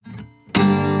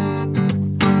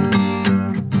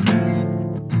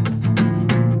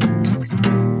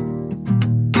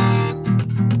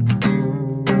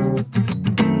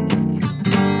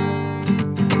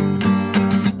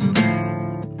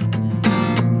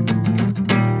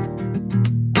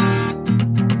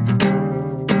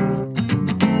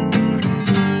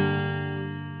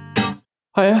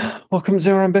Hiya, welcome to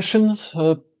Zero Ambitions,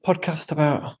 a podcast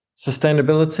about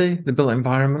sustainability, the built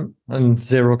environment, and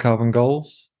zero carbon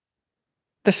goals.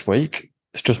 This week,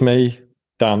 it's just me,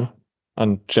 Dan,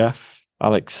 and Jeff.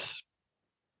 Alex,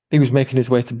 he was making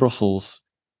his way to Brussels.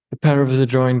 The pair of us are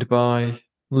joined by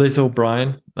Liz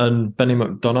O'Brien and Benny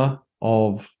McDonagh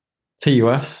of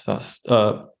TUS, that's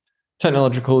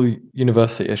Technological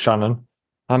University of Shannon.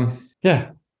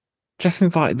 Jeff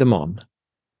invited them on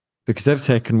because they've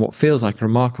taken what feels like a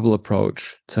remarkable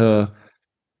approach to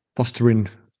fostering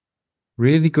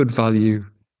really good value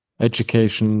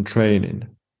education and training,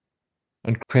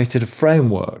 and created a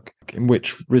framework in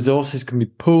which resources can be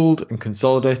pooled and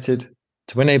consolidated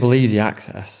to enable easy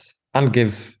access and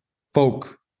give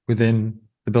folk within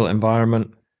the built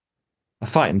environment a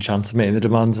fighting chance of meeting the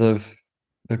demands of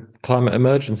the climate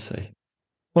emergency.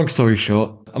 Long story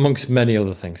short, amongst many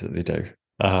other things that they do,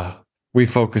 we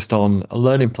focused on a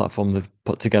learning platform they've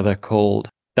put together called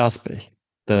DASB,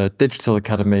 the Digital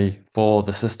Academy for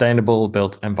the Sustainable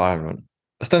Built Environment.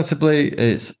 Ostensibly,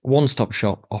 it's a one-stop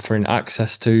shop offering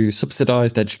access to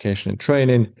subsidised education and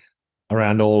training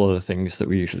around all of the things that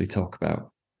we usually talk about.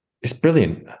 It's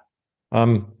brilliant.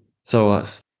 So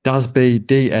that's DASB,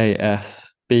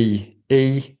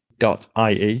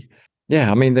 DASBE.ie. Yeah,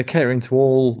 I mean, they're catering to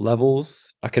all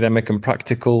levels, academic and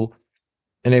practical,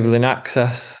 enabling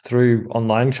access through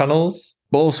online channels,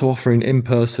 but also offering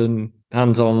in-person,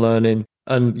 hands-on learning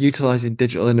and utilising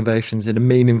digital innovations in a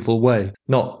meaningful way,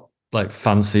 not like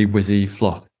fancy, whizzy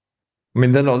fluff. I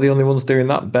mean, they're not the only ones doing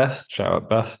that. Shout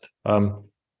out Best.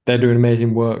 They're doing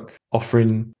amazing work,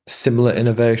 offering similar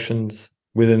innovations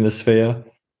within the sphere.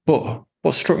 But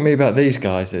what struck me about these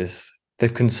guys is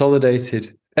they've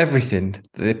consolidated everything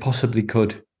that they possibly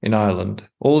could in Ireland.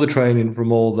 All the training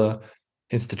from all the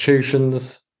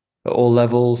institutions at all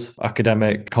levels,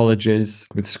 academic, colleges,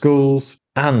 with schools,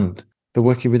 and the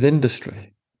working with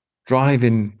industry,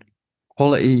 driving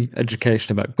quality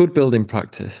education about good building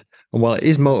practice. And while it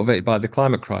is motivated by the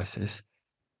climate crisis,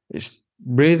 it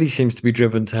really seems to be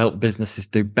driven to help businesses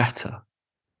do better.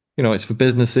 You know, it's for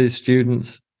businesses,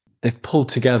 students. They've pulled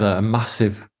together a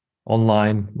massive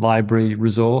online library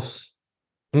resource.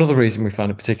 Another reason we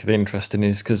found it particularly interesting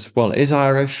is because, while it is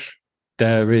Irish,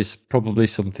 there is probably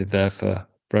something there for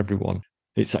everyone.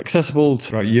 It's accessible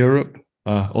throughout Europe,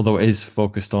 although it is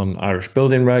focused on Irish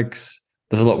building regs.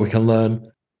 There's a lot we can learn.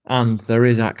 And there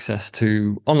is access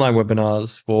to online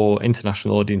webinars for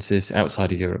international audiences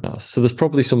outside of Europe now. So there's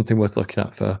probably something worth looking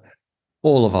at for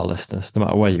all of our listeners, no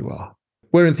matter where you are.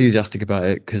 We're enthusiastic about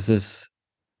it because there's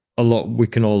a lot we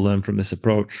can all learn from this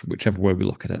approach, whichever way we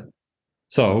look at it.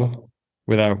 So,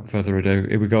 without further ado,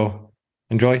 here we go.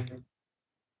 Enjoy.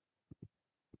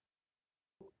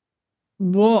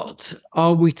 What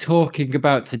are we talking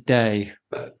about today?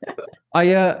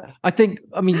 I think,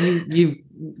 I mean,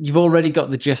 you've already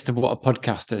got the gist of what a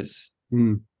podcast is.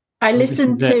 I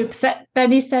listened to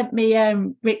Benny sent me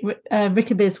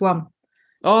Rickaby's one.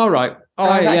 All right.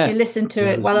 I actually listened to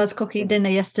it while I was cooking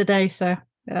dinner yesterday. So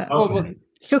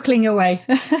chuckling away.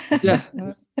 Yeah.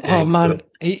 Oh man,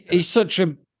 he's such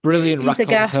a brilliant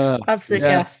raconteur. Absolute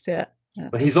gas. Yeah.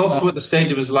 But he's also at the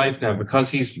stage of his life now, because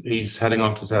he's heading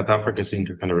off to South Africa soon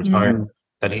to kind of retire,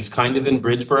 that he's kind of in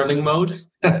bridge burning mode.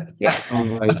 Yeah.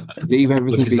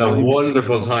 Which is a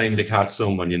wonderful time to catch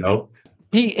someone, you know.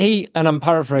 He and I'm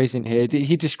paraphrasing here,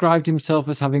 he described himself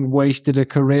as having wasted a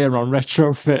career on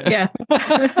retrofit. Yeah.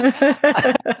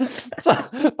 So,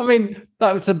 I mean,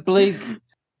 that was a bleak,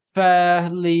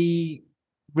 fairly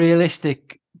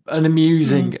realistic and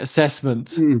amusing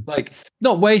assessment. Like,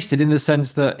 not wasted in the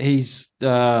sense that he's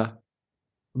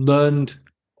learned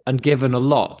and given a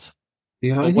lot.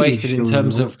 But wasted in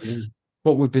terms of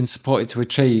what we've been supported to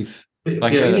achieve.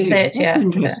 Like that's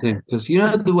interesting, because you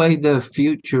know the way the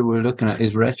future we're looking at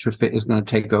is retrofit is going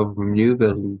to take over from new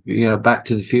building. You know, Back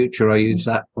to the Future, I use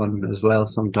that one as well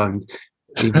sometimes,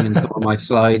 even in some of my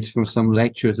slides from some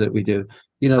lectures that we do.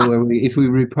 You know, where if we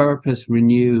repurpose,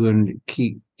 renew, and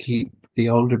keep the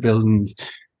older buildings,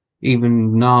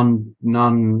 even non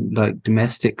like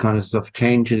domestic kind of stuff,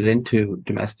 change it into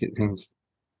domestic things.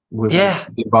 The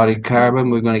embodied carbon,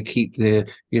 we're going to keep the,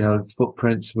 you know,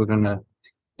 footprints.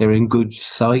 They're in good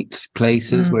sites,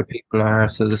 places where people are.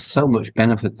 So there's so much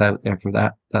benefit out there for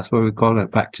that. That's why we call it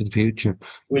Back to the Future.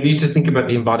 We need to think about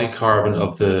the embodied carbon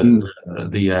of the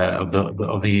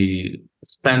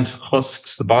spent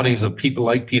husks, the bodies of people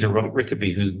like Peter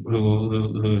Rickaby,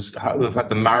 who have had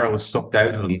the marrow sucked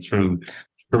out of them through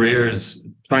careers,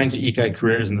 trying to eke out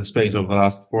careers in the space over the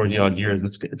last 40 odd years.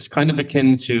 It's kind of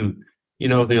akin to, you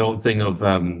know, the old thing of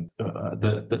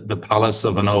the palace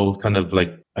of an old kind of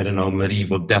like, I don't know,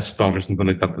 medieval despot or something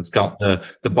like that, that's got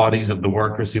the bodies of the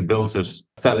workers who built it,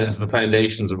 fell into the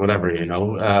foundations or whatever, you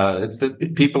know. It's the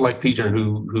people like Peter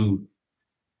who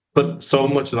put so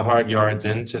much of the hard yards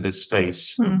into this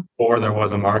space, or there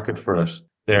was a market for it.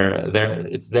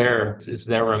 It's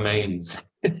their remains.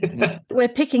 We're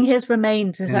picking his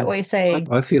remains, is that what you're saying?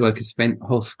 I feel like a spent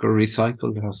husk or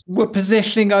recycled husk. We're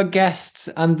positioning our guests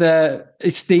and their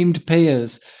esteemed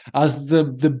peers as the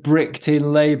bricked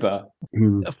in labour,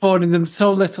 affording them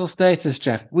so little status,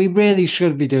 Jeff. We really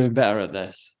should be doing better at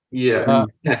this. Yeah.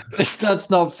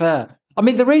 That's not fair. I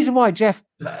mean, the reason why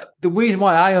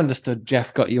I understood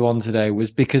Jeff got you on today was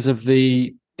because of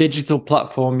the digital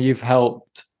platform you've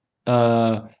helped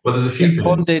there's a few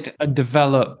funded and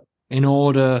develop in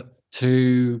order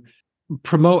to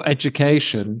promote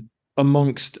education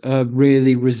amongst a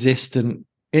really resistant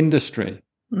industry.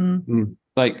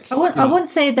 Like, I wouldn't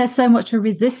say there's so much a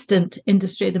resistant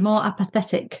industry, the more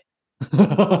apathetic.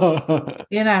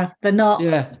 You know, they're not.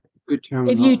 Yeah. Good term.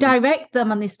 If you direct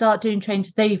them and they start doing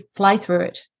trainings, they fly through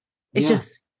it. It's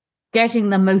just getting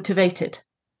them motivated.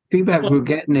 Feedback we're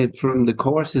getting it from the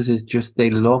courses is just they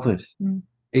love it.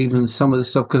 Even some of the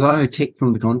stuff, because I'm a tick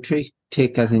from the country,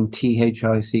 tick as in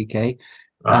THICK,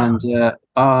 and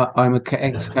I'm an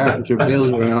ex-carpenter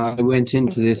builder, and I went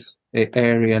into this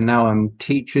area. Now I'm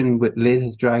teaching with Liz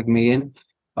has dragged me in.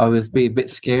 I was a bit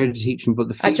scared of teaching, but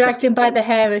I dragged him by the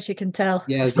hair, as you can tell.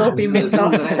 Yeah, it's all been ripped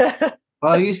off.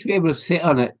 Well, I used to be able to sit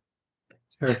on it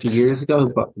 30 years ago,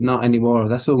 but not anymore.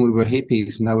 That's when we were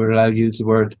hippies. Now we're allowed to use the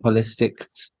word holistic.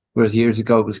 Whereas years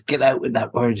ago it was get out with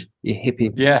that word, you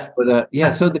hippie. Yeah. But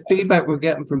so the feedback we're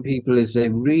getting from people is they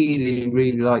really,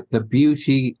 really like the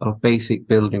beauty of basic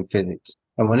building physics.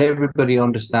 And when everybody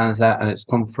understands that, and it's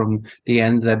come from the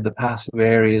ends of the passive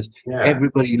areas,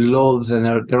 everybody loves, and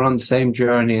they're on the same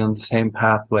journey, on the same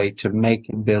pathway to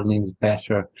making buildings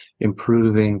better,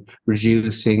 improving,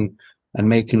 reducing, and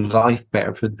making life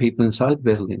better for the people inside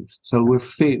buildings. So we're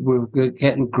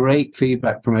getting great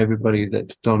feedback from everybody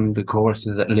that's done the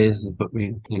courses that Liz has put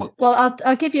me in. Well,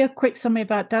 I'll give you a quick summary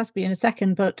about DASB in a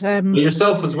second, but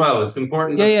yourself as well. It's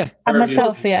important. And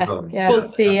myself, Well,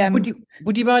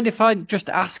 would you mind if I just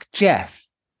ask Jeff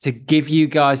to give you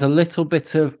guys a little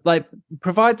bit of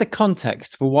provide the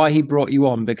context for why he brought you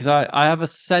on? Because I have a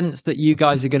sense that you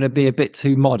guys are going to be a bit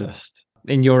too modest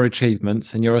in your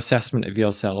achievements and your assessment of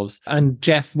yourselves, and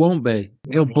Jeff won't be.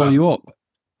 He'll pull you up.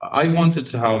 I wanted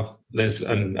to have Liz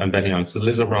and Benny on. So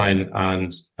Liz O'Brien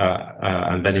and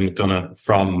Benny McDonagh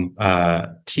from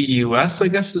TUS, I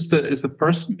guess, is the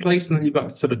first place, and then you've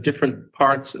got sort of different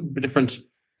parts, different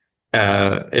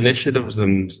initiatives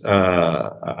and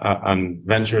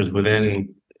ventures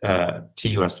within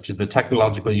TUS, which is the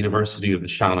Technological University of the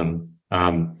Shannon,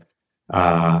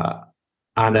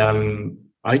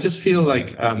 I just feel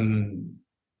like I've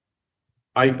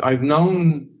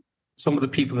known some of the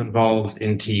people involved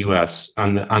in TUS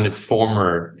and its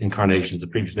former incarnations, the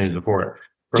previous names before.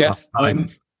 Jeff,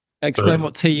 explain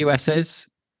what TUS is.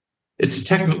 It's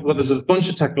there's a bunch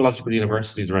of technological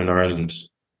universities around Ireland.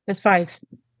 There's 5.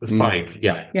 There's 5,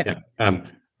 yeah.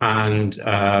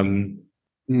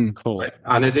 Cool.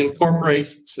 And it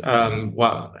incorporates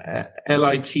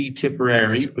LIT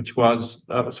Tipperary, which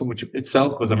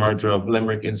itself was a merger of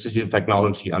Limerick Institute of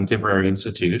Technology and Tipperary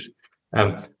Institute.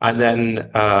 And then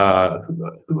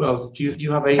who else? Do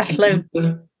you have Athlone?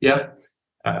 Yeah,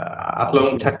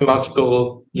 Athlone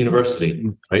Technological University,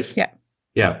 right?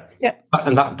 Yeah.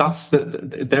 And that's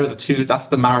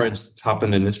the marriage that's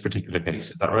happened in this particular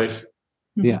case. Is that right?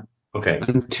 Yeah. Okay.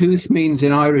 And tooth means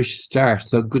in Irish start,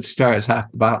 so good start is half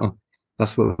the battle.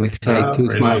 That's what we say.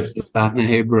 Tooth means that in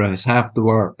Hebrew is half the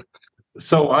work.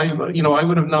 So I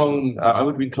would have known. I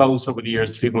would have been close over the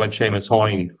years to people like Seamus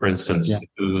Hoyne, for instance,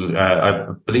 who I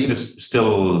believe is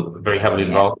still very heavily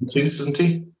involved in TUS, isn't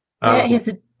he? He's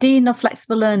the Dean of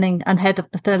Flexible Learning and head of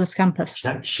the Thurles campus.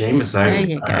 Seamus, there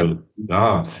you go.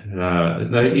 God,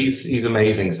 he's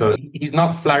amazing. So he's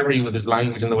not flowery with his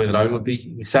language in the way that I would be.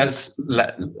 He says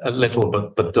a little,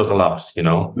 but does a lot. You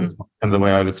know, that's kind of the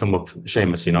way I would sum up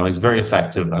Seamus. You know, he's very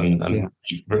effective and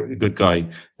very good guy.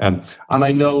 And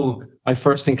I know I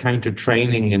first encountered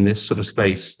training in this sort of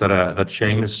space that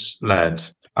Seamus led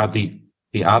at the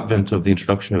advent of the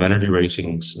introduction of energy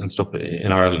ratings and stuff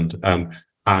in Ireland.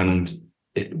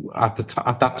 At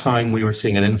that time, we were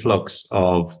seeing an influx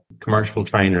of commercial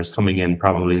trainers coming in,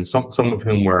 probably, and some of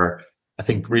whom were, I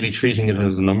think, really treating it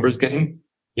as a numbers game,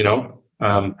 you know.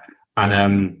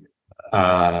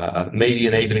 maybe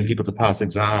enabling people to pass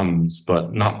exams,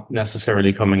 but not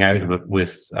necessarily coming out of it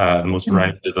with the most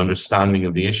rounded understanding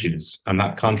of the issues. And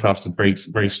that contrasted very,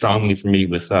 very strongly for me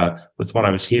with what I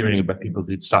was hearing about people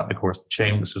who'd sat the course that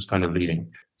Seamus was kind of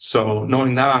leading. So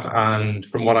knowing that, and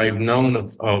from what I've known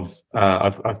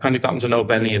I've kind of gotten to know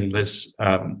Benny and Liz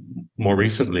more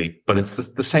recently, but it's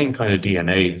the same kind of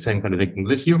DNA, the same kind of thinking.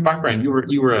 Liz, your background,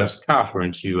 you were at CAT,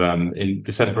 weren't you, in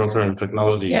the Centre for Alternative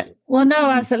Technology? Yeah. Well, no,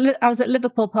 I was at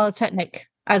Liverpool Polytechnic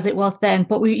as it was then,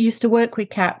 but we used to work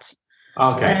with CAT.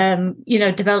 Okay.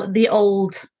 Develop the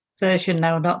old version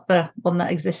now, not the one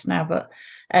that exists now, but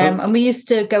and we used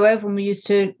to go over and we used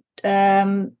to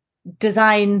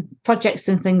design projects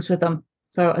and things with them.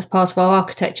 So as part of our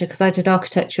architecture, because I did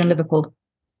architecture in Liverpool,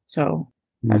 so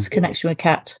that's a connection with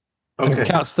CAT. Okay.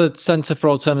 CAT's the Centre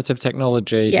for Alternative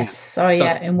Technology. Yes, sorry,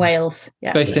 in Wales.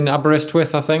 Yeah, based in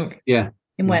Aberystwyth, I think. Yeah,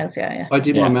 in Wales. Yeah. I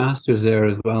did my master's there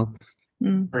as well.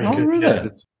 Mm. Really? Yeah.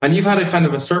 And you've had a kind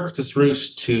of a circuitous route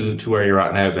to where you're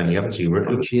at now, Benny, haven't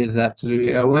you? She is,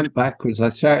 absolutely. I went backwards. I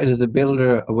started as a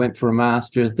builder. I went for a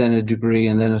master's, then a degree,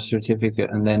 and then a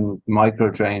certificate, and then micro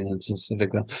training and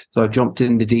certificate. So I jumped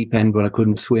in the deep end when I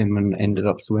couldn't swim, and ended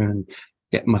up swimming,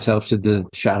 getting myself to the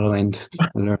shallow end.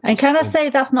 And can I say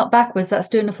that's not backwards? That's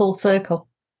doing a full circle.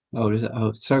 Oh, is it?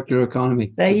 Oh, circular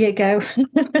economy. There you go.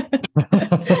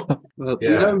 Well, we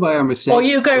learn by our mistakes. Or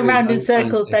you go around in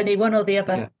circles, Benny, one or the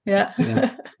other. Yeah.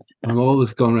 I'm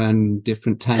always going around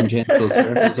different tangential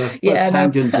circles.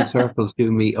 Tangents and circles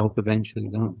do meet up eventually,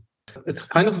 don't they? It's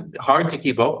kind of hard to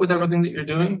keep up with everything that you're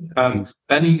doing.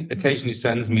 Benny occasionally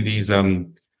sends me these sort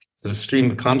of stream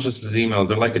of consciousness emails.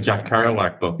 They're like a Jack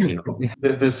Kerouac book, you know.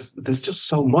 There's just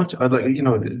so much,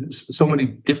 so many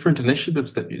different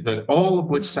initiatives that all of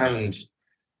which sound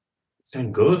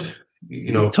good.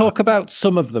 You know, talk about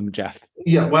some of them, Jeff.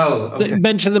 Yeah, well, okay.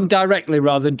 Mention them directly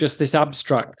rather than just this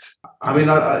abstract. I mean,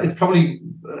 it's probably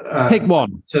pick one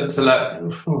to let.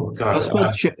 Oh God, I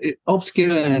suppose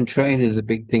upskilling and training is a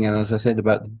big thing, and as I said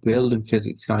about the building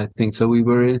physics kind of thing. So we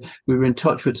were in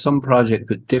touch with some projects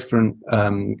with different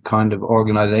kind of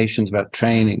organisations about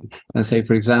training. And say,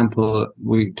 for example,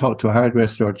 we talked to a hardware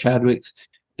store, Chadwick's.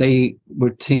 They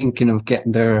were thinking of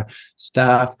getting their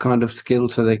staff kind of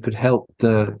skilled so they could help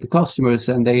the customers,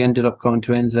 and they ended up going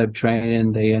to NZEB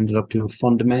training. They ended up doing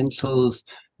fundamentals,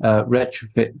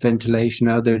 retrofit ventilation.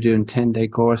 Now they're doing 10-day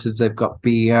courses. They've got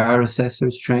BER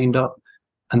assessors trained up,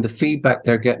 and the feedback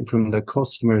they're getting from their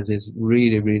customers is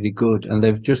really, really good. And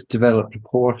they've just developed a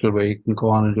portal where you can go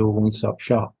on and do a one-stop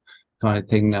shop kind of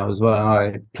thing now as well.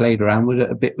 I played around with it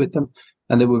a bit with them,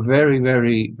 and they were very,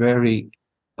 very, very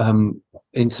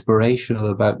inspirational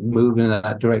about moving in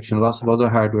that direction. Lots of other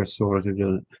hardware stores are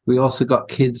doing it. We also got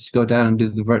kids to go down and do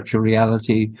the virtual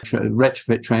reality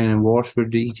retrofit training in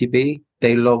Waterford, the ETB.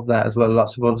 They love that as well.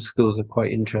 Lots of other schools are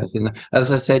quite interested in that.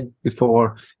 As I said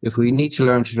before, if we need to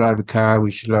learn to drive a car,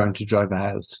 we should learn to drive a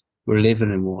house. We're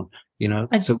living in one, you know.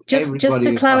 So just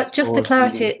to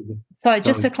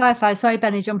clarify, sorry,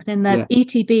 Benny, jumping in there. Yeah.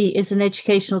 ETB is an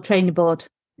educational training board,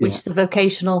 which is a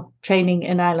vocational training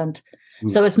in Ireland.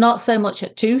 So it's not so much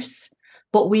at TUS,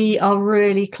 but we are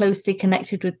really closely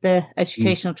connected with the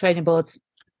educational training boards.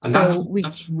 And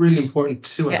that's really important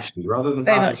too, actually, rather than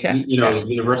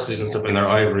universities and stuff in their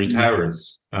ivory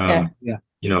towers.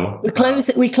 You know,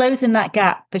 we close in that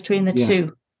gap between the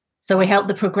two. So we help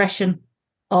the progression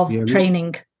of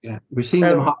training. Yeah, we're seeing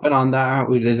them hopping on that,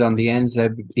 aren't we? Liz, on the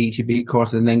NZEB ETB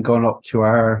course, and then going up to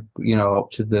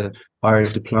up to the higher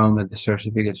diploma, the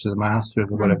certificates, to the master's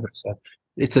or whatever. So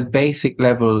it's a basic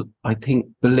level. I think,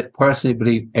 personally,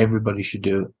 believe everybody should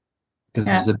do it,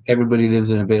 because everybody lives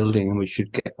in a building, and we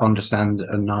should understand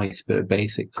a nice bit of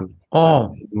basics of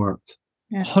how it works.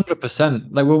 100%.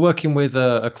 Like, we're working with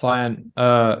a client.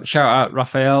 Shout out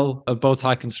Raphael of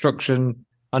Bowtie Construction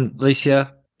and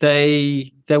Alicia.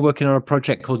 They're working on a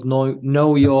project called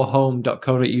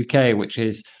knowyourhome.co.uk, which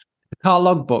is a car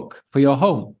logbook for your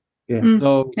home.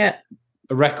 So a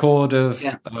record of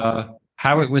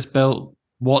how it was built,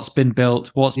 what's been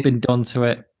built, what's been done to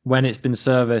it, when it's been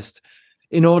serviced,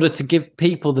 in order to give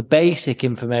people the basic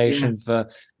information for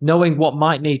knowing what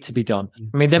might need to be done.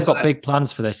 I mean, they've got big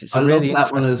plans for this. It's really love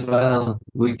that one as well.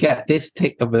 We get this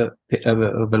tick of a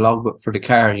logbook for the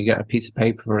car, and you get a piece of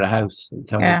paper for the house. And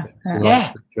tell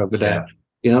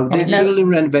You know, the building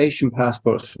renovation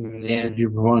passports from the Energy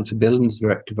Performance of Buildings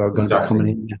Directive are going to be coming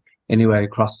in anyway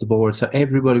across the board, so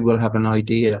everybody will have an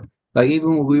idea. Like,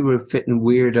 even when we were fitting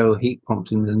weirdo heat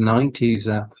pumps in the 90s,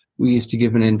 we used to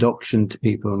give an induction to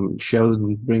people and show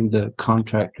them, bring the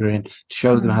contractor in,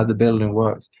 show them how the building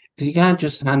works. because you can't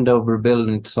just hand over a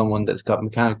building to someone that's got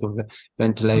mechanical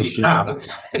ventilation.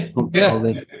 Yeah.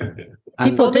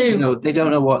 And People do. You know, they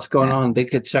don't know what's going on. They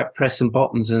could start pressing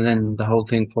buttons and then the whole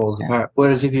thing falls apart.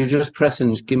 Whereas if you're just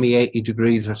pressing, give me 80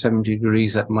 degrees or 70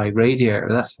 degrees at my radiator,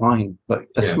 that's fine. But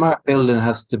a smart building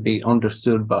has to be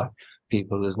understood by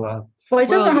people as well. Well, it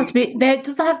doesn't have to be. It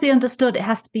doesn't have to be understood. It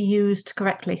has to be used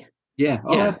correctly. Yeah,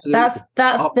 absolutely.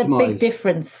 That's the big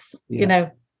difference. You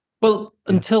know. Well,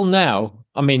 until now,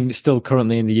 I mean, still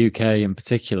currently in the UK in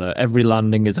particular, every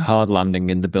landing is a hard landing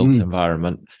in the built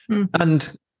environment,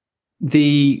 and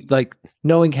the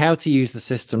knowing how to use the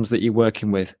systems that you're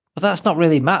working with, but that's not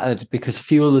really mattered because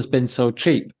fuel has been so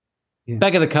cheap.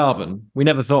 Beggar the carbon. We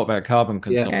never thought about carbon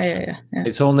consumption. Yeah.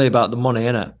 It's only about the money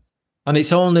in it, and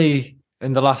it's only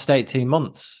in the last 18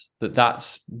 months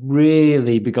that's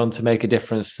really begun to make a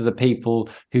difference to the people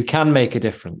who can make a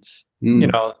difference. You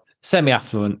know,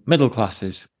 semi-affluent, middle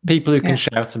classes, people who can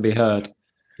shout and be heard.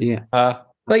 But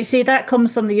you see, that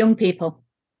comes from the young people.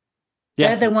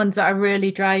 They're the ones that are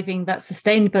really driving that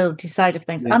sustainability side of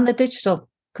things, and the digital,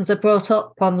 because they're brought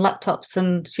up on laptops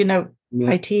and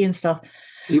IT and stuff.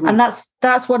 And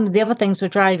that's one of the other things we're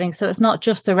driving. So it's not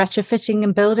just the retrofitting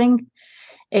and building;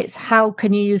 it's how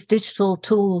can you use digital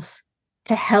tools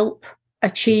to help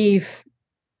achieve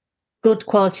good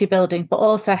quality building, but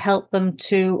also help them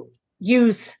to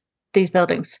use these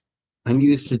buildings. And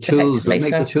use the tools, make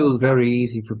the tools very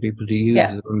easy for people to use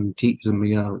and teach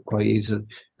them, quite easily.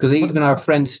 Because even our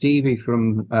friend Stevie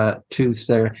from TUS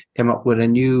there came up with a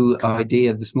new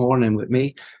idea this morning with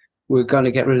me. We're going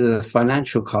to get rid of the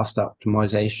financial cost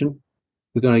optimization.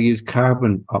 We're going to use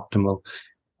carbon optimal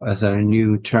as a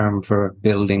new term for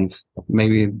buildings,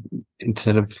 maybe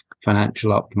instead of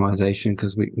financial optimization,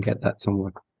 because we can get that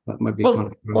somewhere. That might be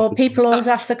well, people always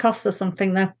ask the cost of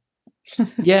something, though.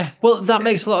 Well, that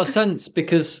makes a lot of sense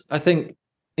because I think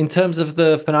in terms of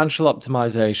the financial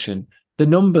optimization, the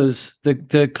numbers,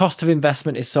 the cost of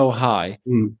investment is so high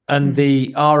and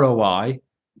the ROI,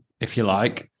 if you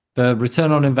like, the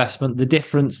return on investment, the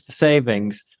difference, the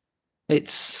savings,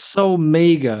 it's so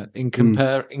meager in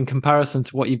comparison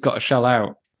to what you've got to shell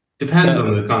out. Depends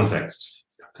on the context,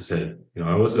 to say.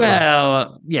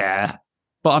 Yeah.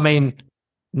 But I mean,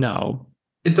 no.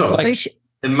 It does.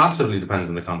 It massively depends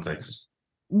on the context.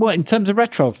 What, in terms of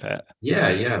retrofit?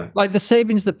 Yeah. Like the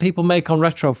savings that people make on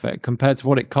retrofit compared to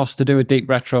what it costs to do a deep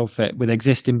retrofit with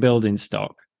existing building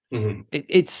stock,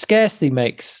 it scarcely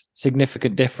makes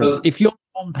significant difference. If you're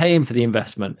the one paying for the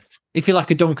investment, if you're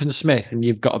like a Duncan Smith and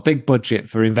you've got a big budget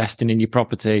for investing in your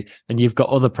property and you've got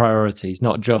other priorities,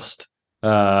 not just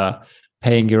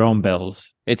paying your own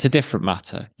bills, it's a different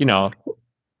matter.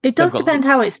 It does depend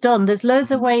how it's done. There's loads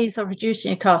of ways of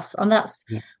reducing your costs, and that's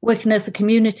working as a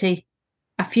community.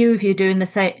 A few of you doing the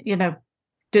same,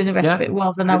 doing the rest of it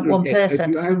rather than one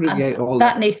person.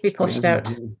 That needs to be pushed out.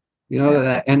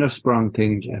 That Innersprung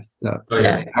thing, Jeff,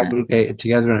 that aggregate it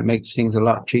together and it makes things a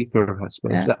lot cheaper, I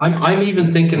suppose. Yeah. I'm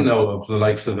even thinking, though, of the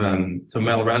likes of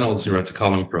Mel Reynolds, who writes a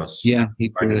column for us. Yeah.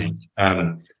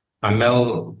 And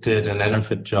Mel did an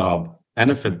Enerfit job.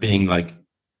 Enerfit being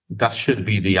that should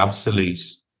be the absolute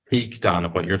peak, Dan,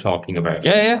 of what you're talking about.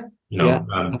 Yeah.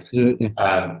 Absolutely.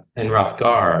 In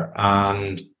Rathgar,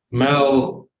 and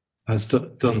Mel has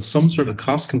done some sort of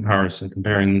cost comparison,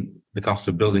 comparing the cost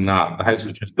of building the house,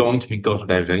 which was going to be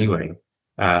gutted out anyway,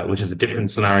 which is a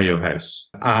different scenario house,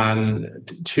 and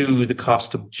to the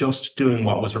cost of just doing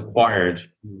what was required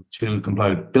to comply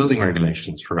with building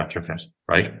regulations for retrofit,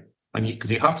 right? And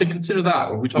because you have to consider that.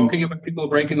 Are we talking about people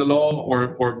breaking the law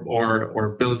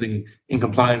or building in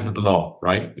compliance with the law,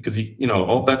 right? Because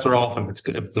all bets are off if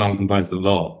it's non-compliance with the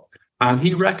law. And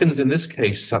he reckons in this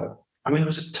case, it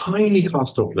was a tiny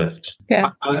cost uplift. Yeah.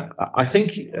 I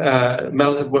think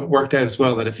Mel had worked out as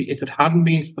well that if it hadn't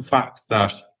been for the fact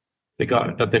that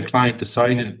the client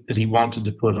decided that he wanted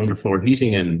to put underfloor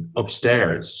heating in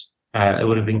upstairs, it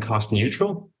would have been cost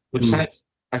neutral, which sounds.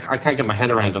 I can't get my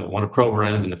head around it. I want to probe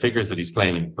around in the figures that he's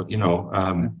claiming, but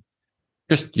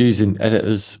just using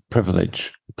editor's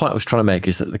privilege. The point I was trying to make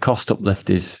is that the cost uplift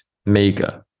is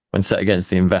meager when set against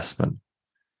the investment.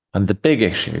 And the big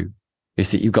issue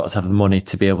is that you've got to have the money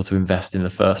to be able to invest in the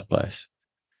first place,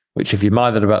 which if you're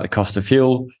minded about the cost of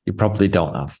fuel, you probably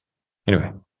don't have.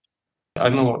 Anyway. I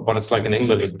don't know what it's like in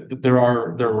England. There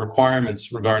are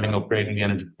requirements regarding upgrading the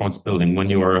energy performance of building when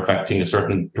you are affecting a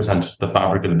certain percentage of the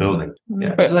fabric of the building.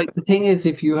 Yeah. But the thing is,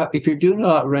 if you're doing a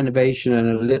lot of renovation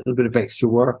and a little bit of extra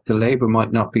work, the labour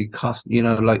might not be cost.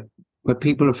 When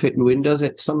people are fitting windows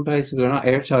at some places, they're not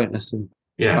airtightness. And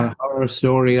a horror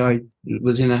story. I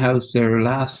was in a house there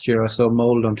last year. I saw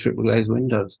mold on triple glazed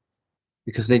windows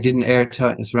because they didn't air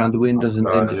tightness around the windows, and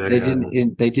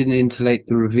they didn't insulate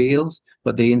the reveals,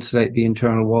 but they insulate the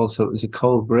internal wall, so it was a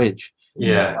cold bridge.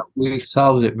 Yeah, we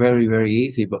solved it very, very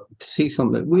easy. But to see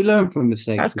something, we learn from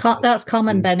mistakes. That's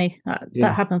common, Benny.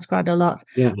 That happens quite a lot.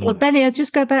 Yeah. Well, Benny, I'll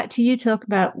just go back to you talk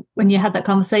about when you had that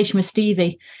conversation with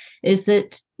Stevie. Is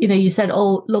that you said,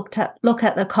 look at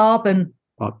the carbon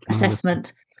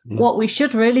assessment. Yeah. What we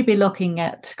should really be looking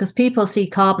at, because people see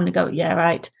carbon and go, yeah,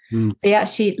 right. They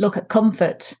actually look at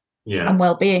comfort and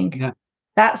well-being. Yeah.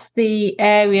 That's the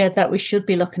area that we should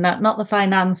be looking at, not the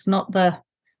finance, not the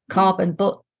carbon,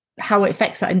 but how it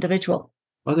affects that individual.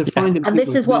 Well, and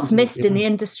this is what's missed in the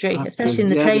industry, especially in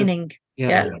the training.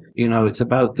 Yeah. It's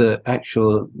about the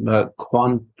actual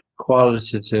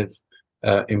qualitative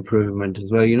improvement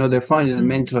as well. They're finding the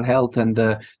mental health and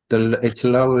it's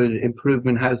lowered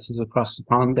improvement houses across the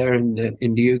pond there in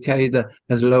the UK that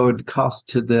has lowered the cost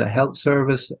to the health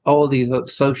service. All these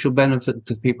social benefits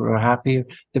that people are happier.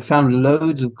 They found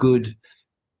loads of good,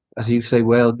 as you say,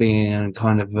 well-being and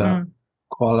kind of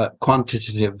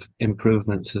quantitative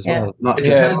improvements as well. Do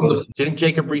you think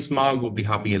Jacob Rees-Mogg would be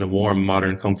happy in a warm,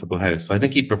 modern, comfortable house? I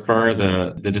think he'd prefer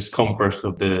the discomfort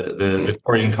of the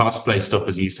Victorian cosplay stuff,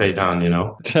 as you say, Dan.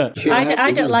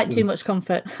 I don't like too much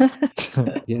comfort.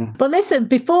 But listen,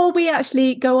 before we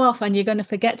actually go off, and you're going to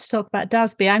forget to talk about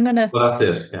DASB, I'm going to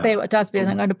say what DASB is.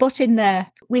 I'm going to butt in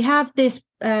there. We have this.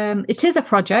 It is a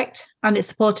project, and it's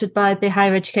supported by the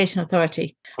Higher Education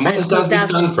Authority. And what does DASB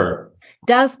stand for?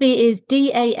 DASB is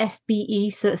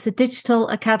DASBE, so it's a Digital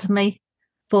Academy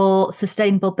for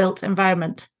Sustainable Built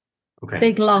Environment. Okay.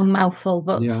 Big long mouthful,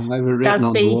 but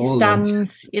DASB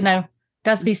stands,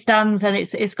 DASB stands, and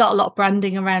it's got a lot of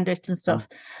branding around it and stuff.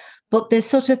 But there's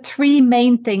sort of three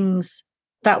main things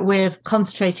that we're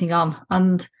concentrating on.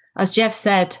 And as Jeff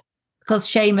said, because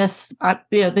Seamus,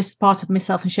 this is part of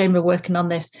myself and Seamus working on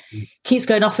this, keeps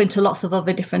going off into lots of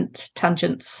other different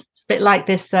tangents. It's a bit like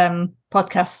this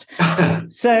podcast.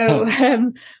 So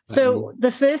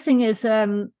the first thing is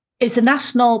it's a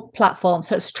national platform,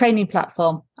 so it's a training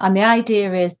platform. And the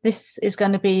idea is this is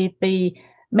going to be the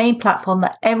main platform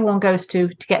that everyone goes to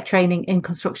get training in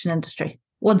construction industry.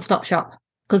 One-stop shop.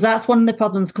 Because that's one of the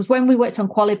problems. Because when we worked on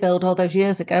QualiBuild all those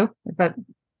years ago, about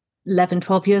 11,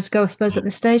 12 years ago, I suppose, at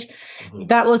this stage,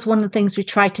 that was one of the things we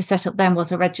tried to set up then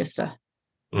was a register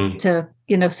to,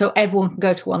 so everyone can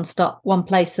go to one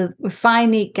place. So we're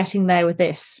finally getting there with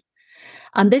this.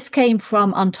 And this came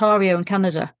from Ontario in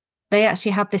Canada. They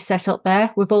actually have this set up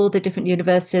there with all the different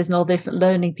universities and all the different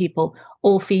learning people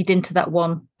all feed into that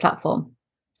one platform.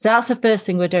 So that's the first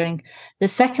thing we're doing. The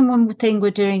second thing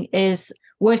we're doing is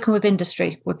working with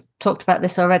industry. We've talked about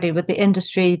this already with the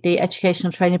industry, the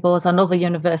educational training boards and other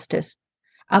universities.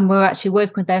 And we're actually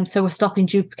working with them. So we're stopping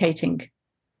duplicating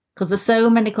because there's so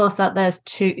many courses out there,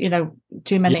 too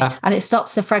many. Yeah. And it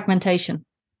stops the fragmentation.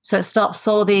 So it stops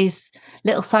all these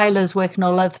little silos working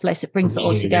all over the place. It brings it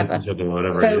all together.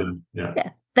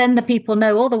 Then the people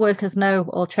know, all the workers know,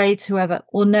 or trades, whoever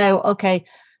will know, okay,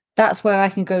 that's where I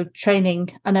can go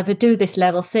training. And if I do this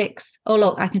level 6, oh,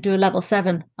 look, I can do a level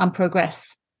 7 and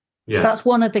progress. Yeah. So that's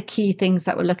one of the key things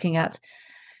that we're looking at.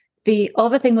 The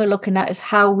other thing we're looking at is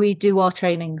how we do our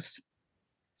trainings.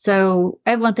 So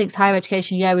everyone thinks higher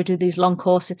education, we do these long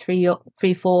courses,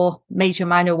 3-4 major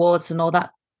minor awards and all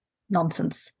that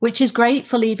nonsense, which is great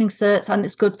for leaving certs and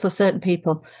it's good for certain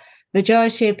people.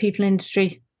 Majority of people in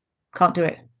industry can't do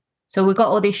it. So we've got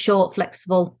all these short,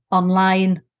 flexible,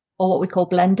 online, or what we call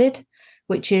blended,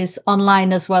 which is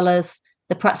online as well as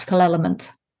the practical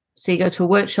element. So you go to a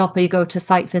workshop or you go to a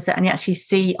site visit and you actually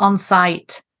see on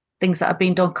site things that have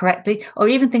been done correctly or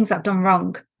even things that have done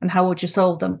wrong and how would you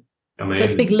solve them. Amazing. So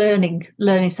it's a big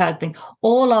learning side thing.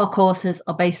 All our courses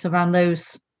are based around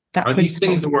those. Are these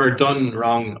things that were done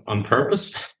wrong on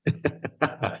purpose?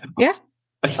 Yeah.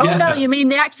 Oh, no, you mean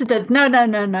the accidents? No.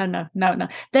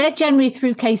 They're generally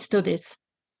through case studies.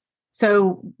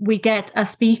 So we get a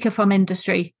speaker from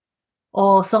industry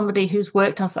or somebody who's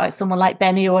worked on site, someone like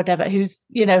Benny or whatever, who's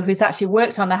actually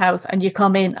worked on a house and you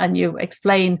come in and you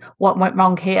explain what went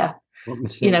wrong here,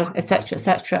 et cetera, et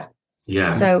cetera.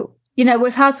 Yeah. So,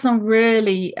 we've had some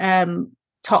really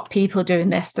top people doing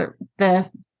this. They're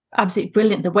absolutely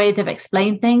brilliant, the way they've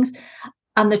explained things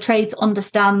and the trades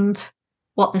understand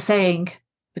what they're saying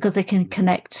because they can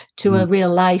connect to a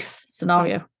real life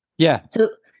scenario. Yeah. So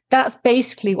that's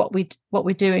basically what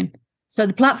we're doing. So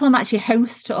the platform actually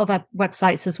hosts to other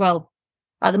websites as well.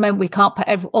 At the moment, we can't put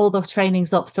all those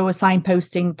trainings up. So we're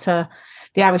signposting to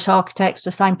the Irish Architects,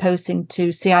 we're signposting to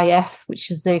CIF, which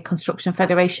is the Construction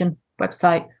Federation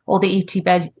website, or the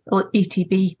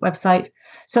ETB website.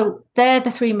 So they're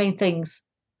the three main things.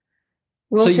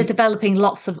 We're also developing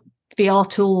lots of VR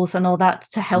tools and all that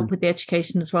to help with the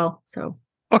education as well. So,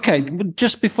 okay,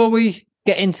 just before we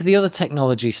get into the other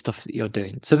technology stuff that you're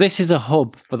doing, so this is a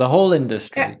hub for the whole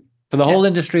industry,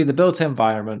 the built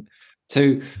environment.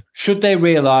 Should they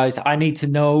realize I need to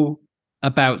know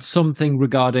about something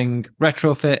regarding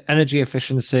retrofit, energy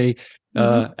efficiency,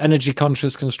 energy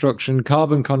conscious construction,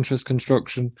 carbon conscious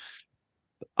construction,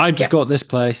 I just got this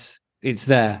place. It's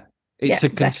there. It's a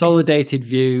consolidated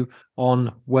view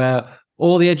on where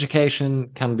all the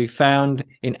education can be found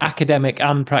in academic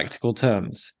and practical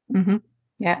terms. Mm-hmm.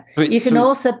 Yeah, you can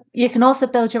also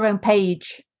build your own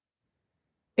page.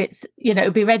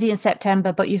 It'll be ready in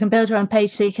September, but you can build your own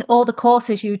page, so all the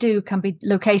courses you do can be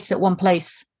located at one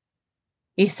place.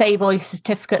 You save all your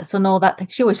certificates and all that,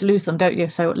 because you always lose them, don't you?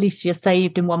 So at least you're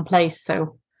saved in one place.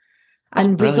 So,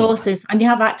 and resources, and you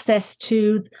have access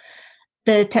to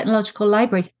the technological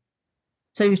library.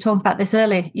 So you were talking about this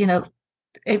earlier.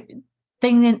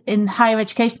 Thing in higher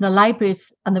education, the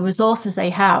libraries and the resources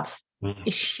they have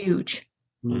is huge.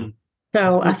 Mm.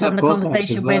 So I was having a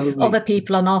conversation with other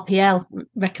people on RPL,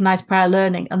 Recognised Prior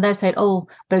Learning, and they're saying,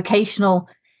 vocational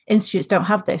institutes don't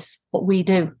have this, but we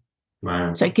do.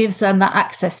 Wow. So it gives them that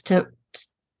access to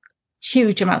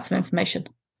huge amounts of information.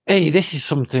 Hey, this is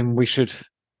something we should,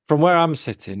 from where I'm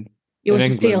sitting in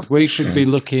England, we should be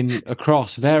looking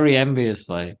across very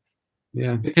enviously.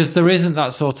 Yeah. Because there isn't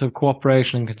that sort of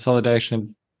cooperation and consolidation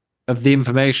of the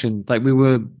information. Like we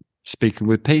were speaking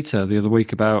with Peter the other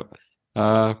week about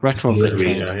retrofit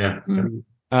training.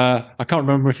 I can't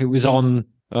remember if it was on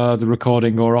the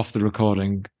recording or off the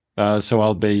recording, so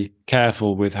I'll be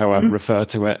careful with how I refer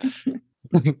to it,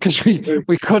 because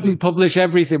we couldn't publish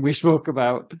everything we spoke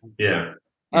about.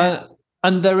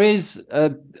 And there is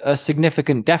a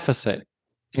significant deficit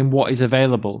in what is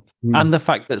available, and the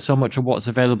fact that so much of what's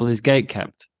available is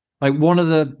gatekept. Like one of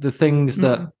the things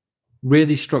that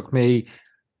really struck me,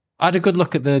 I had a good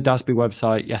look at the DASB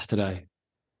website yesterday.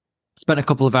 Spent a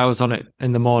couple of hours on it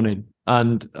in the morning.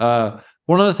 And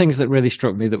one of the things that really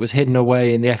struck me that was hidden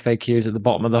away in the FAQs at the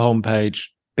bottom of the homepage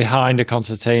behind a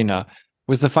concertina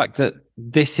was the fact that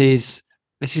this is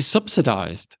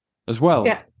subsidized as well.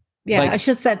 Yeah, I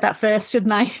should have said that first,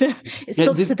 shouldn't I? It's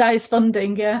subsidized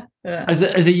funding, As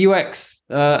a UX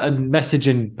and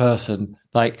messaging person,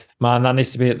 man, that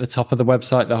needs to be at the top of the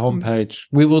website, the homepage.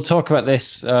 We will talk about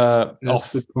this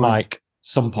off mic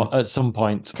at some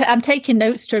point. I'm taking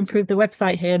notes to improve the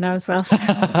website here now as well.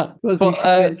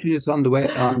 It's on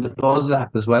the Buzz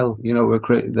app as well.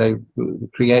 They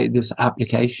created this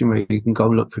application where you can go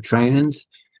look for trainings.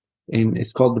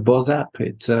 It's called the Buzz app.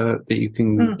 It's that you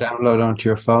can download onto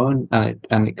your phone,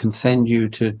 and it can send you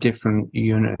to different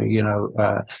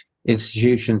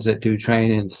institutions that do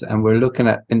trainings. And we're looking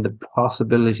at in the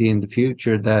possibility in the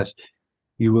future that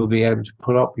you will be able to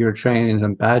put up your trainings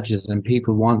and badges, and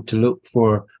people want to look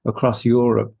for across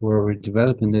Europe where we're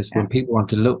developing this. When people want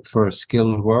to look for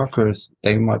skilled workers,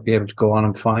 they might be able to go on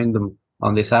and find them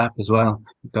on this app as well.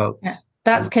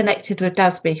 That's connected with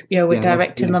DASB. We're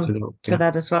directing them to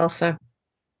that as well. So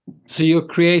you're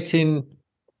creating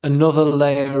another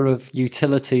layer of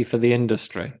utility for the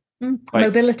industry.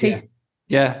 Mobility.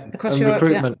 Across Europe,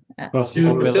 recruitment.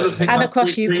 And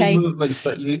across UK. Movements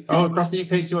across the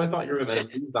UK too. I thought you were going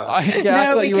to do that. I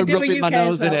thought you were rubbing my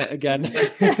nose in it again. Why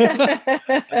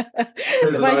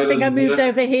do you think I moved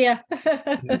over here?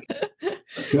 I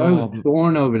was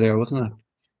born over there, wasn't I?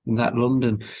 In that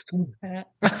London.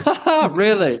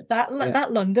 Really? That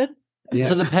London. Yeah.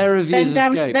 So the pair of you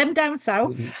escaped. Then down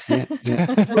south. They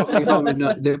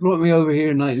brought me over here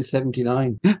in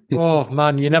 1979. Oh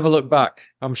man, you never look back,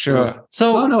 I'm sure.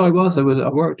 So no, I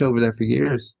worked over there for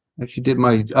years. Actually, did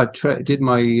my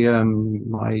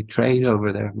trade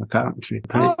over there, my carpentry.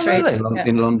 Really?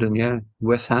 In London,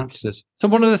 West Hampstead. So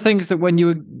one of the things that when you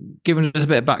were giving us a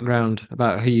bit of background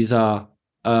about who you are,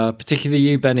 particularly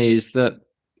you, Benny, is that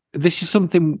this is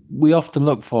something we often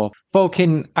look for. Folk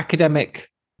in academic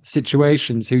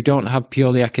situations who don't have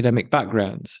purely academic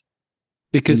backgrounds.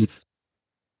 Because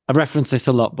I reference this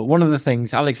a lot, but one of the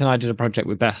things, Alex and I did a project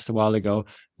with Best a while ago,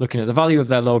 looking at the value of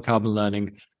their low carbon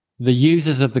learning. The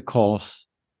users of the course,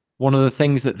 one of the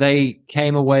things that they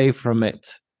came away from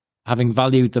it having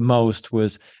valued the most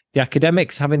was the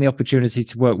academics having the opportunity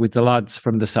to work with the lads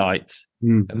from the sites,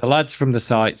 and the lads from the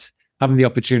sites having the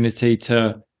opportunity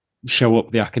to show up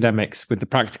the academics with the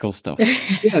practical stuff.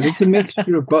 There's a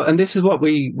mixture of both, and this is what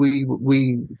we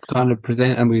kind of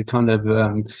present and we kind of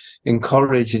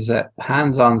encourage, is that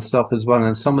hands-on stuff as well.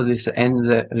 And some of this ends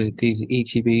at these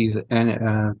ETBs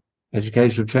and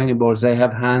educational training boards, they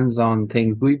have hands-on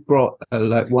things. We brought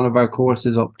one of our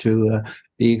courses up to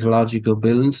the ecological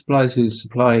building suppliers who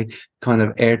supply kind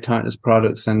of air tightness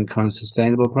products and kind of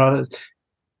sustainable products.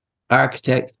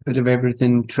 Architects, bit of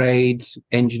everything, trades,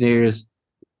 engineers,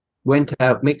 went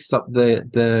out, mixed up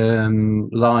the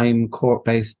lime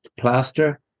cork-based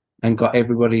plaster and got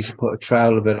everybody to put a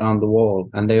trowel of it on the wall.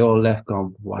 And they all left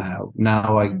going, wow,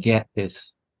 now I get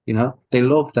this. You know, they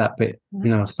love that bit. You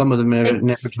know, some of them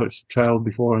never touched a trowel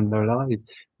before in their lives.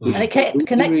 And it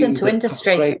connects them to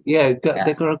industry. Great,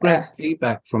 they got a great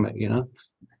feedback from it, you know.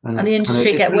 And the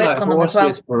industry get work from them as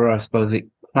well. I suppose it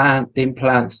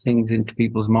implants things into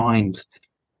people's minds.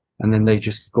 And then they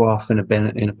just go off in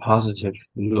a positive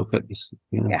look at this.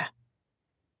 You know? Yeah.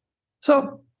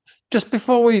 So, just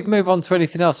before we move on to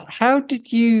anything else, how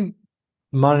did you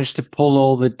manage to pull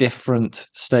all the different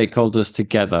stakeholders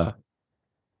together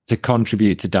to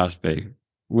contribute to DASB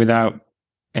without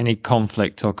any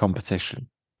conflict or competition?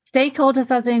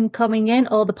 Stakeholders, as in coming in,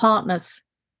 or the partners?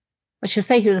 I should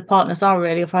say who the partners are,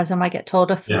 really, otherwise I might get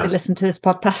told if they listen to this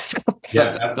podcast.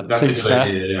 Yeah, that's a good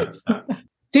idea. Yeah.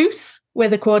 TUS, we're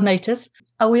the coordinators.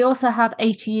 And we also have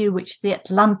ATU, which is the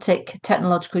Atlantic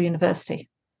Technological University.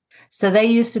 So they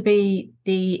used to be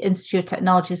the Institute of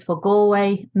Technologies for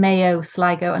Galway, Mayo,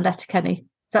 Sligo and Letterkenny.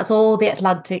 So that's all the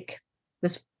Atlantic.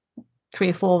 There's 3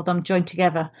 or 4 of them joined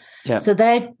together. Yeah. So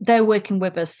they're working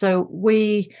with us. So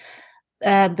we,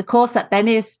 the course that Ben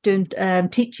is doing,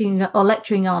 teaching or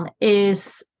lecturing on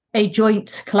is a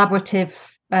joint collaborative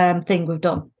thing we've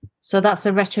done. So that's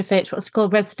a retrofit, what's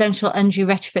called residential energy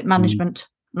retrofit management.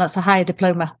 And that's a higher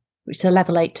diploma, which is a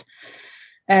level 8.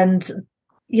 And,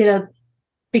 you know,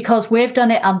 because we've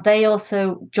done it and they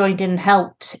also joined in and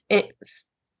helped,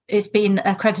 it's been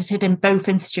accredited in both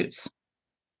institutes.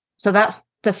 So that's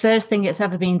the first thing that's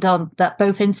ever been done, that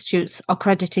both institutes are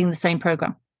crediting the same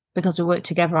program because we work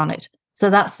together on it. So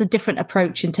that's the different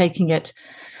approach in taking it.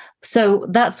 So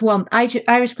that's one.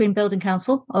 Irish Green Building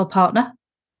Council, our partner,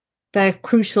 they're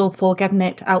crucial for getting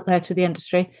it out there to the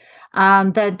industry.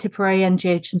 And then Tipperary Energy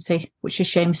Agency, which is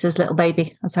Seamus's little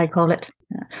baby, as I call it.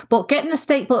 Yeah. But getting the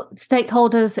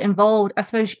stakeholders involved, I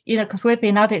suppose, you know, because we've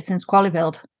been at it since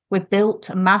Qualibuild. We've built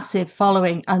a massive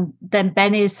following, and then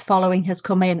Benny's following has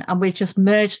come in, and we've just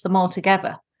merged them all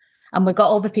together. And we've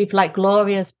got other people like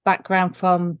Gloria's background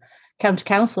from county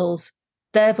councils.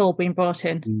 They've all been brought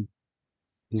in.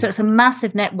 Mm-hmm. So it's a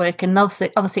massive network, and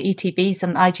obviously ETB's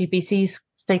and IGBC's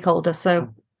stakeholders. So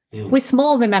we're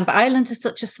small, remember. Ireland is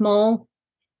such a small,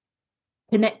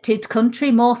 connected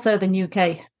country, more so than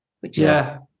UK, which is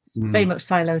very much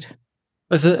siloed.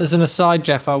 As an aside,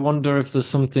 Jeff, I wonder if there's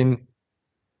something...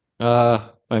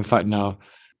 in fact, no.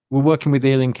 We're working with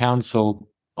Ealing Council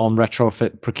on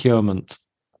retrofit procurement.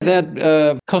 They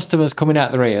had customers coming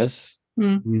out their ears,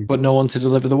 but no one to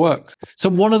deliver the work. So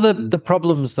one of the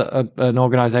problems that an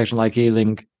organisation like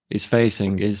Ealing is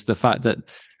facing is the fact that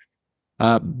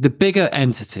the bigger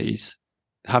entities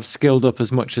have skilled up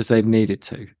as much as they've needed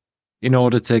to in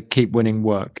order to keep winning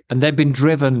work. And they've been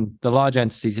driven, the large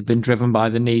entities have been driven by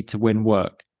the need to win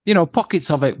work. You know,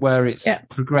 pockets of it where it's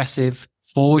progressive,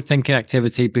 forward-thinking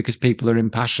activity because people are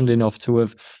impassioned enough to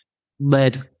have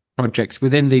led projects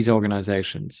within these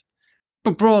organisations.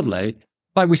 But broadly,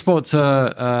 like we spoke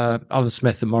to Alan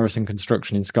Smith at Morrison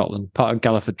Construction in Scotland, part of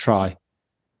Galliford Try,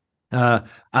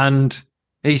 and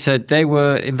he said they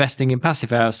were investing in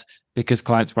Passive House because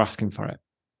clients were asking for it.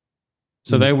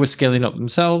 So they were skilling up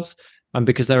themselves, and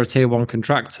because they're a tier 1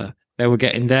 contractor, they were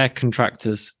getting their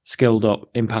contractors skilled up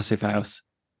in Passive House.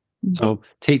 So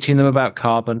teaching them about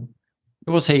carbon.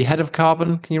 Was he head of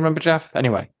carbon? Can you remember, Jeff?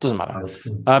 Anyway, doesn't matter.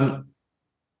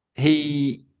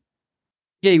 He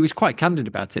was quite candid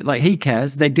about it. Like, he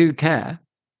cares, they do care,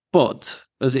 but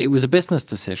as it was a business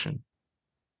decision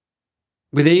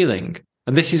with Ealing,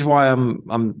 and this is why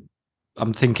I'm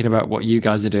thinking about what you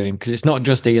guys are doing, because it's not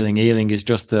just Ealing. Ealing is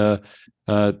just the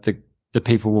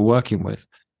people we're working with.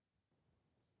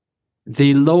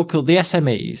 The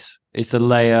SMEs is the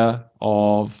layer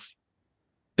of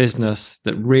business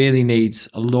that really needs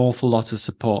an awful lot of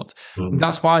support.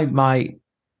 That's why my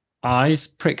ears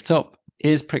pricked up.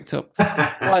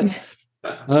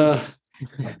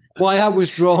 Why I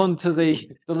was drawn to the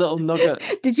little nugget.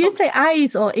 Did you say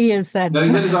eyes or ears then? No,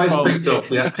 he said his eyes pricked up,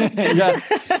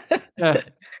 yeah.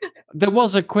 There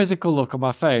was a quizzical look on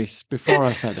my face before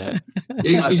I said it.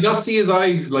 Did you not see his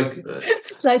eyes like...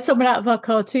 It's like someone out of a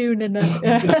cartoon.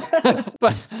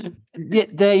 But they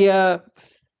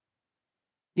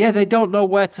don't know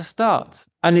where to start.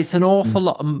 And it's an awful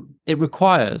lot. It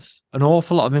requires an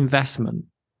awful lot of investment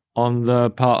on the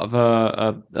part of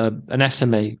an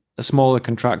SME, a smaller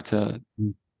contractor,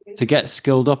 to get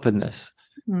skilled up in this.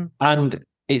 And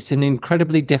it's an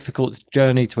incredibly difficult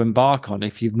journey to embark on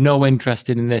if you've no interest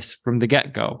in this from the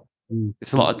get-go.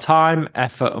 It's a lot of time,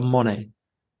 effort, and money.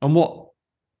 And what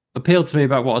appealed to me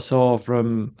about what I saw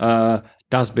from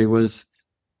Dasby was,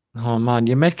 oh man,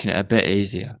 you're making it a bit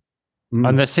easier.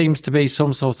 And there seems to be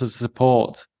some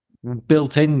baked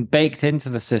into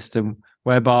the system,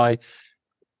 whereby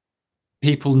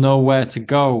people know where to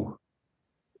go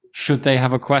should they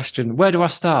have a question. Where do I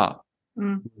start?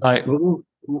 Like,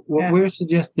 what we're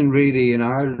suggesting really in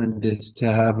Ireland is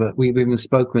to have we've even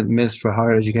spoken with the Minister for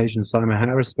Higher Education, Simon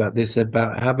Harris, about this,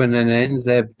 about having an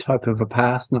NZEB type of a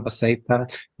pass, not a safe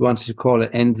pass. We wanted to call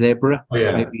it NZebra,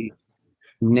 maybe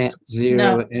net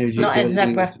zero energy. Not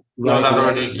NZebra. No, that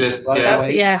already exists.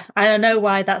 I don't know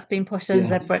why that's been pushed on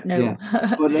Zebra. No,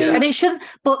 and it shouldn't.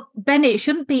 But Benny, it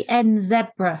shouldn't be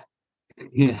NZebra.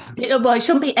 It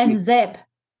shouldn't be NZEB.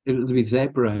 It'll be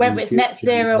zebra. Whether it's net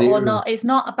zero or not, it's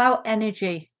not about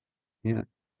energy. Yeah,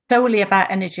 solely about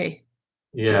energy.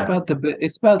 Yeah, it's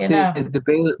about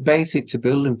the basics of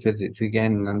building physics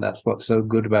again, and that's what's so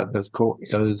good about those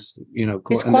courses.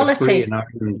 It's quality in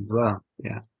Ireland as well.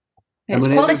 Yeah, it's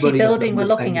quality building we're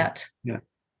looking at.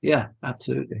 Yeah,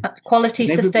 absolutely. Quality,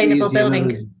 sustainable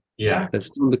building.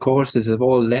 Some of the courses have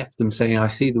all left them saying, "I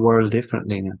see the world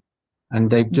differently now." And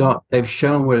they've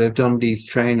shown where they've done these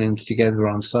trainings together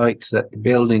on sites that the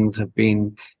buildings have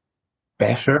been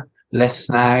better, less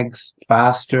snags,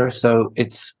 faster. So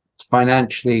it's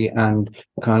financially and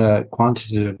kind of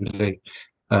quantitatively,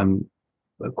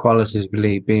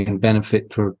 qualitatively being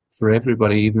benefit for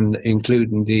everybody, even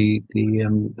including the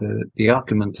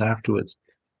occupants afterwards.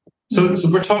 So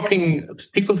we're talking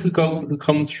people who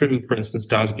come through, for instance,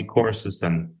 Dasby courses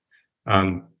then.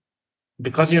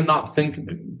 Because you're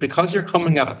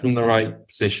coming at it from the right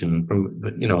position, from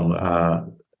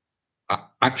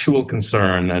actual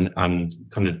concern and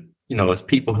kind of as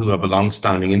people who have a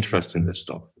long-standing interest in this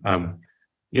stuff.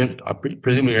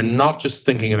 Presumably you're not just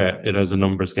thinking about it as a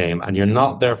numbers game, and you're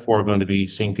not therefore going to be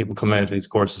seeing people come out of these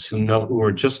courses who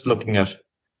are just looking at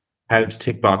how to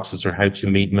tick boxes or how to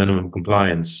meet minimum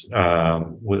compliance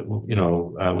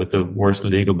with the worst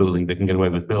illegal building they can get away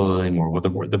with building, or what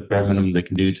the bare minimum they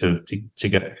can do to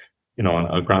get a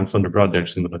grant funded project,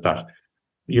 something like that. Are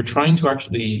you trying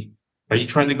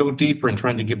to go deeper and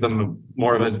trying to give them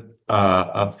more of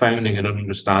a founding and an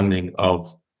understanding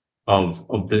of how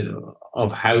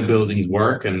buildings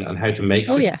work and how to make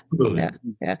buildings?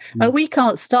 Well, we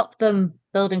can't stop them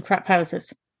building crap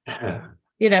houses.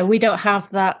 We don't have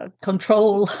that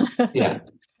control.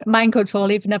 Mind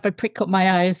control, even if I prick up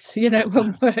my eyes, it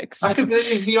won't work. I could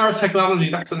be VR technology.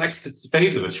 That's the next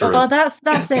phase of it, sure. Well, that's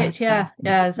it. Yeah,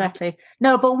 exactly.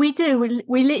 No, but we do.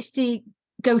 We literally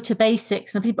go to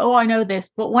basics, and people, I know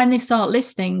this. But when they start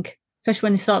listening, especially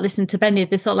when they start listening to Benny,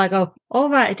 they sort of like, oh,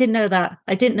 all right, I didn't know that.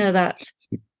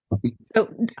 So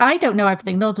I don't know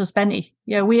everything, nor does Benny.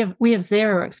 We have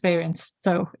zero experience.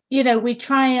 So, we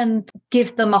try and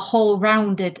give them a whole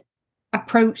rounded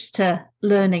approach to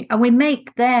learning, and we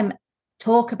make them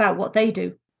talk about what they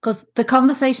do, because the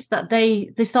conversations that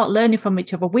they start learning from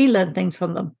each other, we learn things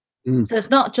from them. So it's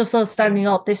not just us standing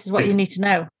up, this is what you need to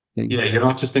know. Yeah, you're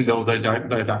not just thinking of the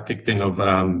didactic thing of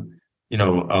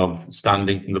of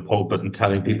standing from the pulpit and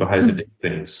telling people how to do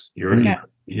things.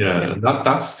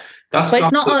 That's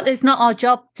but it's not our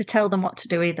job to tell them what to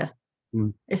do either.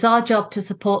 It's our job to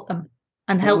support them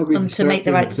and help them to make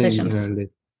the right decisions.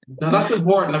 No, that's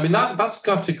important. I mean, that's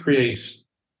got to create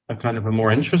a kind of a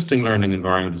more interesting learning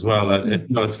environment as well.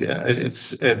 It's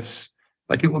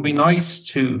like, it would be nice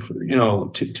to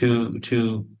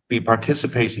be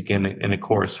participating in a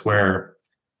course where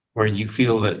you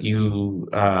feel that you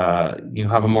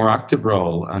have a more active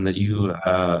role, and that you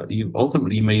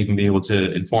ultimately may even be able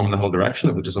to inform the whole direction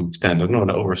of it to some extent. I don't want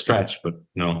to overstretch, but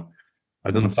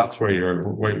I don't know if that's where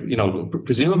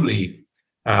presumably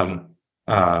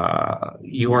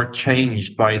you are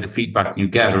changed by the feedback you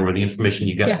get, or the information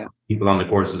you get from people on the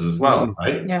courses as well,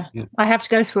 right? Yeah. I have to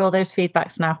go through all those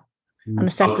feedbacks now and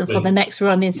assess them for the next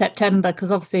run in September,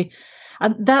 because obviously.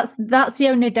 And that's the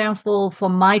only downfall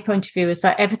from my point of view, is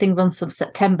that everything runs from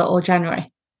September or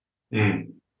January.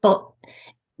 But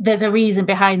there's a reason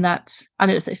behind that,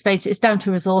 and it's down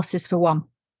to resources for one.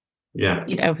 Yeah,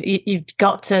 you've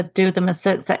got to do them at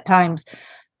set times.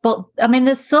 But I mean,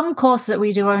 there's some courses that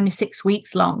we do are only 6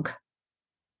 weeks long,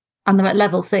 and they're at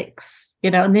level 6.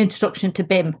 And the introduction to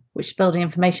BIM, which is building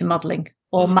information modelling,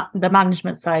 or the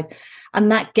management side,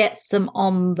 and that gets them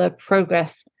on the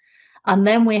progress. And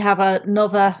then we have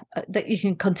another that you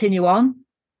can continue on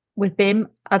with BIM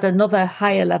at another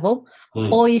higher level,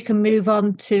 or you can move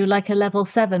on to like a level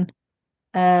 7.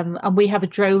 And we have a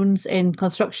drones in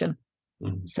construction.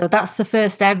 So that's the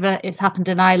first ever it's happened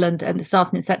in Ireland, and it's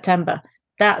starting in September.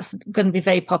 That's going to be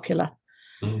very popular.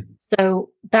 So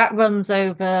that runs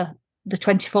over the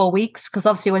 24 weeks, because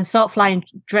obviously when you start flying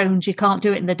drones, you can't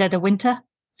do it in the dead of winter.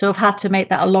 So I've had to make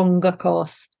that a longer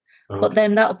course. But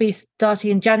then that'll be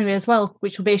starting in January as well,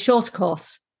 which will be a shorter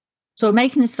course. So we're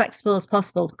making it as flexible as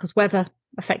possible, because weather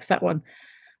affects that one.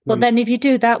 But then if you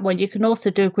do that one, you can also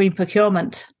do green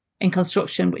procurement in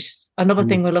construction, which is another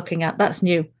thing we're looking at. That's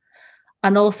new.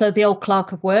 And also the old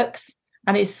clerk of works.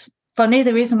 And it's funny,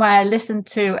 the reason why I listened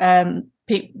to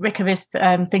Pete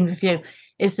Rickovis thing with you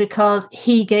is because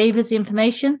he gave us the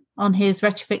information on his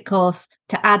retrofit course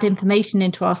to add information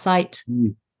into our site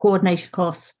coordination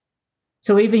course.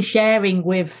 So even sharing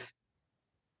with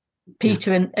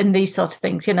Peter and these sort of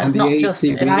things, you know, it's not just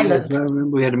in Ireland. Well.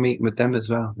 Remember, we had a meeting with them as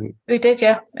well. We did,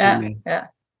 yeah.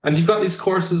 And you've got these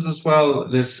courses as well.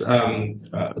 This, now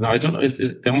I don't know,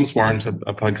 they almost warrant a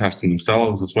podcast in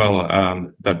themselves as well.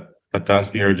 That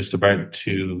DASB are just about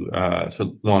to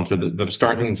launch, that are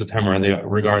starting in September, and they are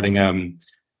regarding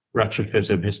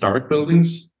retrofit of historic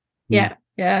buildings. Yeah.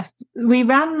 We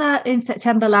ran that in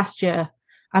September last year,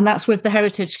 and that's with the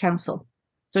Heritage Council.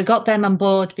 So we got them on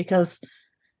board because,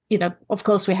 you know, of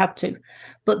course we had to.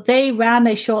 But they ran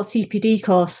a short CPD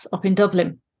course up in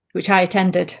Dublin, which I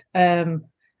attended. And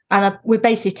we've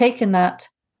basically taken that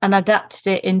and adapted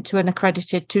it into an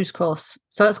accredited TUS course.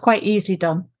 So it's quite easy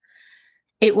done.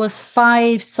 It was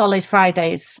 5 solid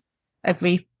Fridays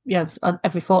every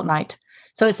fortnight.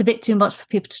 So it's a bit too much for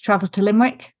people to travel to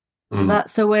Limerick.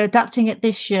 So we're adapting it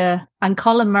this year. And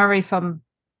Colin Murray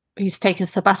he's taken a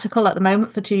sabbatical at the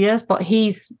moment for 2 years, but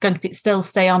he's going to still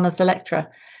stay on as a lecturer.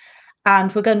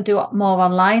 And we're going to do more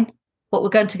online, but we're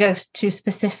going to go to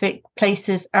specific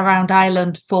places around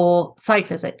Ireland for site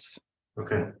visits.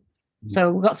 Okay.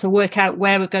 So we've got to work out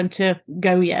where we're going to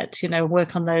go yet, you know,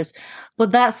 work on those.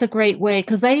 But that's a great way,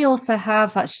 because they also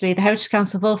have, actually, the Heritage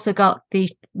Council have also got the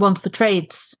one for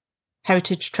trades,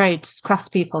 heritage trades,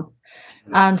 craftspeople.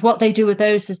 And what they do with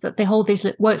those is that they hold these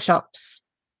workshops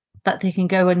that they can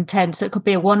go and attend. So it could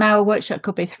be a 1-hour workshop, it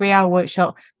could be a 3-hour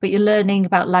workshop, but you're learning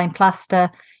about lime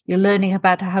plaster, you're learning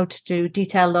about how to do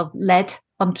detail of lead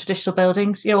on traditional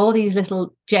buildings, you know, all these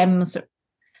little gems.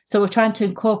 So we're trying to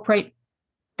incorporate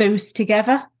those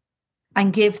together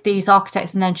and give these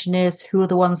architects and engineers, who are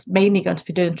the ones mainly going to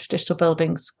be doing traditional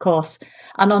buildings course,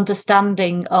 an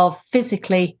understanding of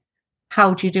physically,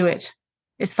 how do you do it?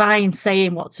 It's fine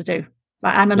saying what to do.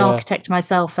 Like, I'm an architect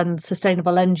myself and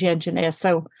sustainable energy engineer.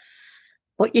 So,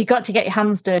 but you've got to get your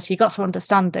hands dirty. You've got to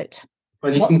understand it.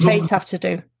 What trades have to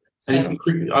do. And you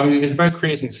can, I mean, it's about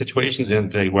creating situations at the end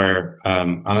of the day where,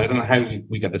 and I don't know how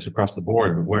we get this across the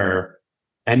board, but where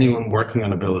anyone working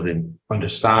on a building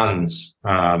understands,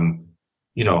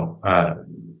 you know,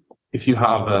 if you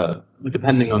have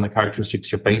depending on the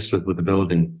characteristics you're faced with the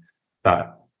building,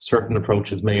 that certain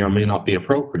approaches may or may not be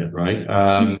appropriate, right?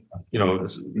 You know,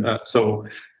 so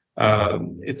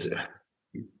it's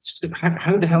just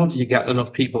how the hell do you get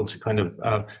enough people to kind of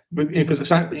because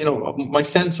exactly, you know, my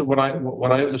sense of what I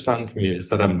understand from you is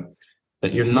that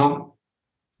that you're not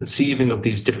conceiving of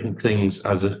these different things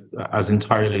as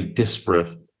entirely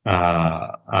disparate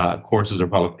courses or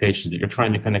qualifications, that you're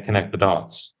trying to kind of connect the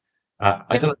dots.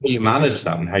 I don't know how you manage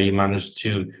that and how you manage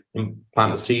to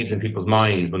plant the seeds in people's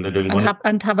minds when they're doing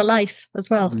and have a life as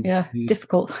well. Yeah,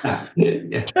 difficult.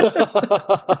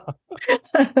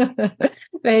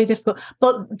 Very difficult.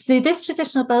 But see, this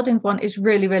traditional building one is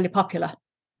really, really popular.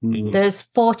 There's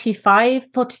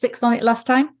 46 on it last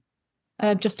time,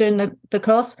 just doing the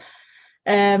course.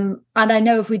 And I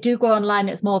know if we do go online,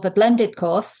 it's more of a blended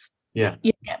course. Yeah,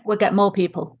 we'll get more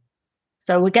people.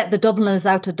 So we get the Dubliners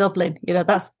out of Dublin. You know,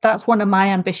 that's one of my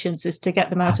ambitions, is to get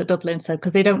them out of Dublin, so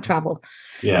because they don't travel.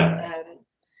 Yeah.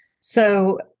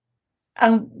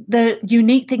 The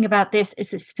unique thing about this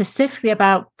is it's specifically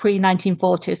about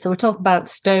pre-1940s. So we're talking about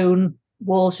stone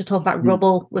walls, we're talking about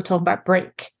rubble, we're talking about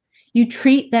brick. You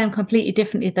treat them completely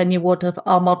differently than you would of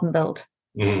our modern build.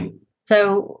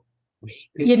 So,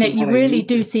 you know, you really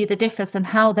do see the difference and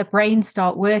how their brains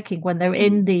start working when they're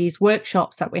in these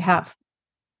workshops that we have.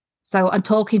 So I'm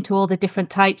talking to all the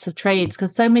different types of trades,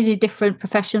 because so many different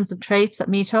professions and trades that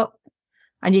meet up,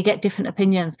 and you get different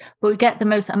opinions, but we get the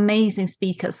most amazing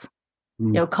speakers.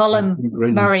 You know, Colin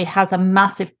Murray has a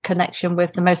massive connection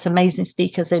with the most amazing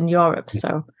speakers in Europe.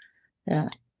 So, yeah,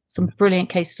 some brilliant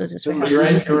case studies.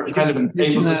 You're kind of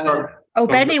able to start. Oh,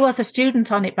 Benny was a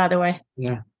student on it, by the way.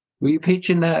 Yeah. Were you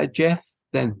pitching that at Jeff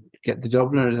then? Get the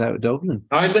Dubliners out of Dublin.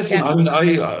 I listen. Yeah. I mean,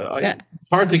 it's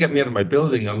hard to get me out of my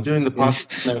building. I'm doing the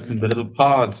podcast now in the little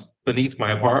pod beneath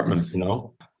my apartment. You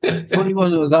know. Funny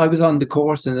one was I was on the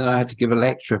course and then I had to give a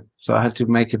lecture. So I had to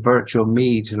make a virtual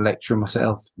me to lecture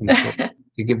myself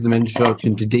to give them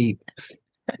introduction to deep,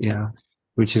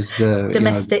 which is the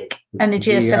domestic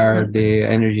energy assessment. The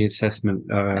energy assessment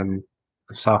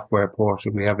software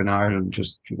portal we have in Ireland,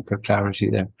 just for clarity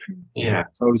there. Yeah.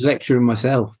 So I was lecturing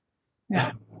myself.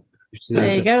 Yeah.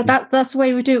 There you go. That's the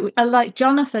way we do it. I like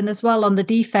Jonathan as well on the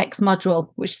defects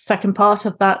module, which is the second part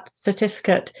of that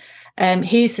certificate.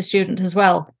 He's a student as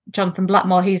well, Jonathan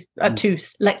Blackmore. He's at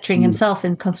TUS lecturing himself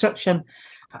in construction,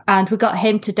 and we got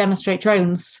him to demonstrate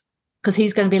drones because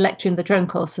he's going to be lecturing the drone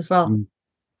course as well.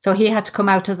 So he had to come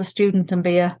out as a student and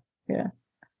be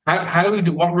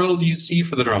what role do you see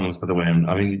for the drones, by the way?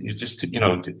 I mean, just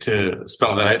to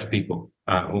spell that out to people.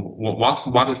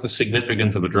 What is the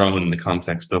significance of a drone in the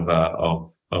context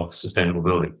of sustainable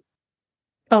building?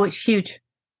 Oh, it's huge.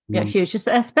 Yeah, huge.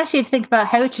 Especially if you think about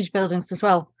heritage buildings as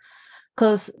well.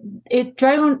 Because the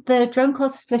drone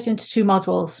course is split into two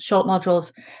modules, short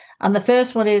modules. And the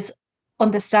first one is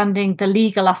understanding the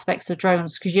legal aspects of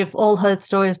drones, because you've all heard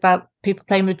stories about people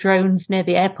playing with drones near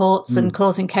the airports and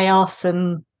causing chaos,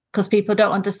 and because people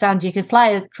don't understand you can fly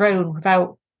a drone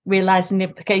without realizing the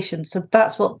implications. So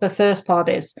that's what the first part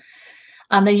is.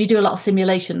 And then you do a lot of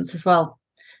simulations as well.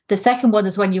 The second one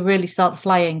is when you really start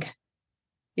flying,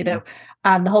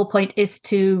 and the whole point is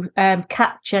to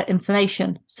capture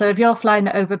information. So if you're flying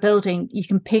over a building, you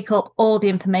can pick up all the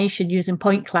information using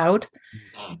point cloud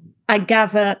and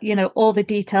gather, all the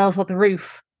details of the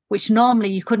roof, which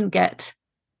normally you couldn't get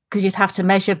because you'd have to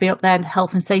measure, be up there, and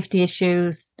health and safety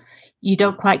issues. You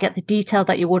don't quite get the detail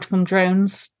that you would from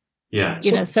drones. Yeah.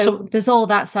 So there's all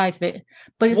that side of it.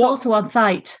 But it's also on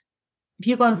site. If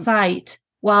you go on site,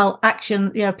 while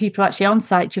people are actually on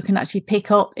site, you can actually pick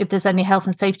up if there's any health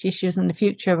and safety issues in the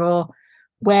future or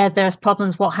where there's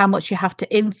problems, how much you have to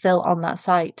infill on that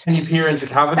site. Can you peer into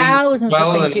cavities? Thousands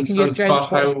of things you can use drones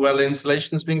for. How well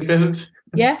insulation is being built?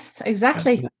 Yes,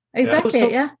 exactly.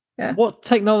 Exactly, yeah. What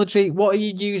technology, what are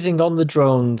you using on the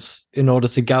drones in order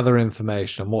to gather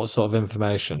information? What sort of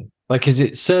information? Like, is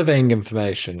it surveying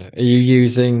information? Are you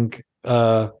using,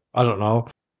 I don't know,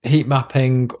 heat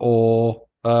mapping or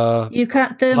you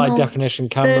can't high definition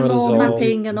cameras thermal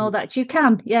mapping and all that? You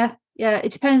can, yeah.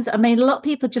 It depends. I mean, a lot of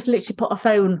people just literally put a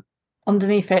phone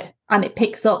underneath it and it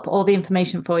picks up all the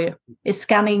information for you. It's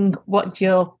scanning what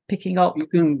you're picking up. You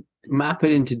can map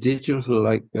it into digital,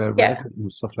 like Revit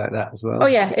and stuff like that as well. Oh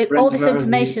yeah, all this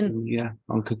information.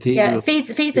 On Cathedral. Yeah,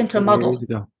 it feeds into a model.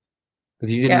 Because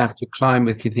you didn't have to climb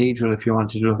a cathedral if you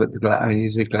wanted to look at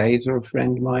he's a glazer, a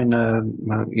friend of mine.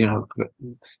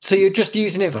 So you're just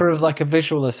using it for like a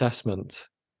visual assessment?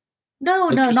 No,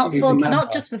 not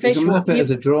just for visual. You can map it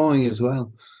as a drawing as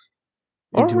well.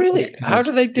 Oh, really? How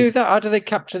do they do that? How do they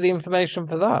capture the information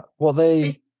for that? Well,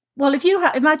 if you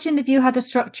imagine if you had a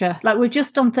structure, like we're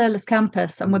just on Thurles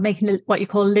campus and we're making what you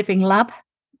call a living lab.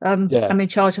 I'm in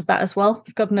charge of that as well.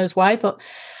 God knows why,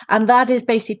 and that is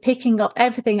basically picking up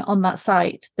everything on that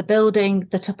site, the building,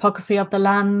 the topography of the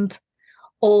land,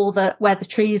 where the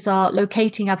trees are,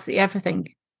 locating absolutely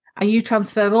everything. And you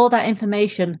transfer all that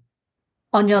information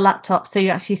on your laptop so you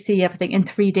actually see everything in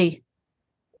 3D.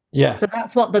 Yeah. So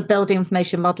that's what the building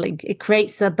information modeling, it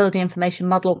creates a building information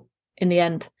model in the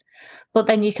end. But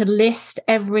then you can list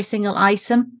every single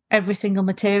item, every single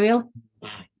material.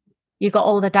 You've got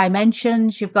all the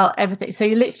dimensions, you've got everything. So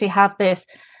you literally have this.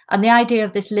 And the idea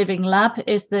of this living lab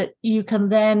is that you can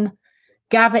then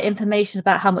gather information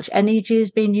about how much energy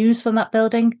is being used from that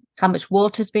building, how much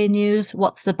water is being used,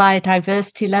 what's the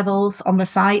biodiversity levels on the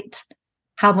site,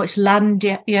 how much land,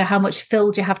 how much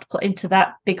fill do you have to put into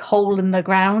that big hole in the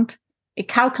ground. It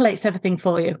calculates everything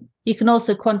for you. You can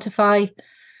also quantify,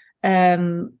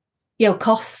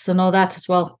 costs and all that as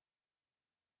well.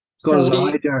 So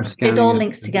it all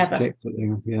links together.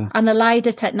 And the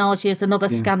LiDAR technology is another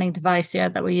scanning device,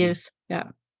 that we use. Yeah.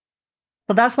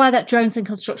 But that's why that drones in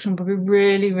construction will be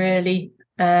really, really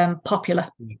popular.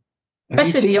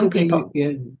 Especially with young people.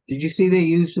 Did you see they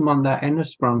used them on that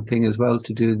Ennisprong thing as well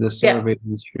to do the survey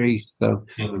in the streets? So,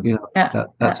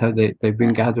 that's how they've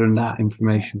been gathering that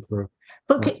information for.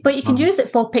 But you can use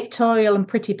it for pictorial and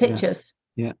pretty pictures.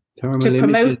 Yeah. To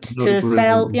promote, to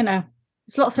sell,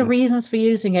 There's lots of reasons for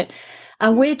using it.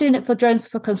 And we're doing it for drones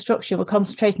for construction. We're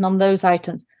concentrating on those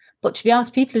items. But to be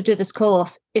honest, people who do this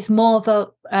course, it's more of a,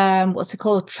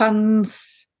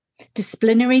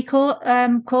 transdisciplinary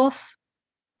course.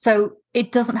 So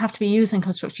it doesn't have to be used in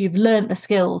construction. You've learned the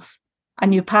skills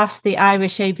and you pass the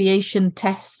Irish aviation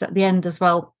test at the end as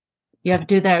well. You have to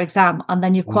do their exam and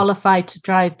then you're qualified to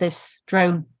drive this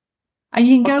drone. And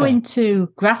you can go into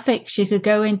graphics, you could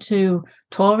go into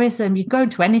tourism, you can go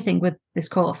into anything with this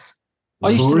course. I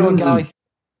used to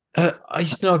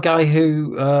know a guy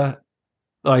who,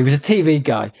 he was a TV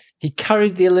guy. He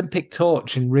carried the Olympic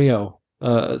torch in Rio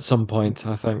at some point,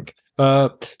 I think.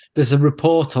 There's a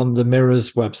report on the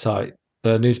Mirror's website,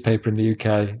 the newspaper in the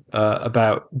UK,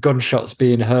 about gunshots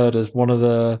being heard as one of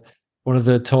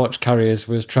the torch carriers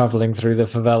was travelling through the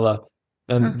favela,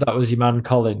 and that was your man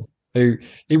Colin, who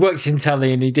he works in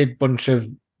telly and he did a bunch of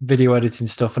video editing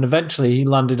stuff, and eventually he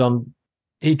landed on.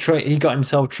 He got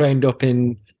himself trained up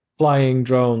in flying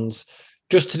drones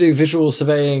just to do visual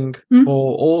surveying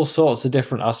for all sorts of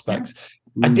different aspects.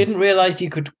 I didn't realise you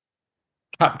could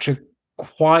capture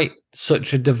quite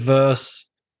such a diverse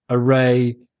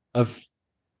array of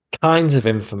kinds of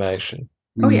information.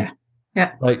 Oh yeah.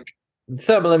 Like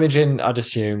thermal imaging, I'd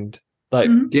assumed. Like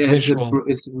visual.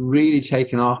 It's really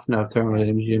taken off now, thermal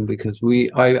imaging, because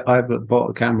I bought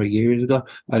a camera years ago.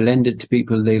 I lend it to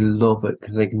people, they love it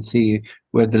because they can see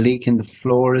where the leak in the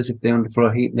floor is, if they're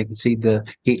underfloor heat, and they can see the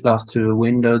heat loss through the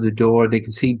window, the door, they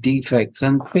can see defects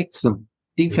and fix them.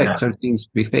 Defects are things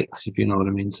to be fixed, if you know what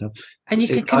I mean. So, and you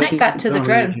can connect that to the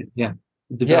drone.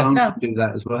 The drone can do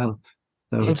that as well.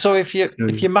 So, and so if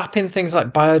you're mapping things like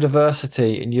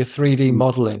biodiversity in your 3D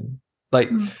modeling, like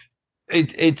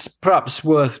it's perhaps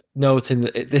worth noting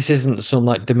that this isn't some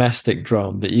like domestic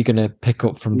drone that you're going to pick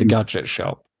up from the gadget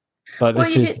shop. But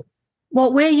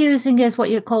what we're using is what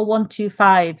you call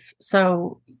 125.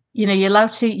 So you're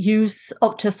allowed to use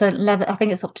up to a certain level. I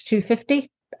think it's up to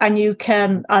 250. And you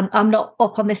can, and I'm not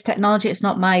up on this technology, it's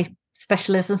not my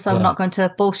specialism, so I'm not going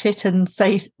to bullshit and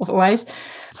say otherwise.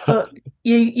 But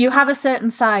you have a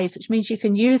certain size, which means you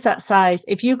can use that size.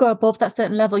 If you go above that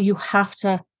certain level, you have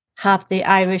to have the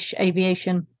Irish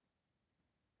aviation.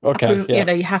 You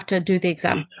have to do the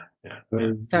exam.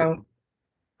 So,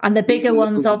 and the bigger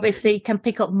ones obviously can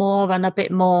pick up more and a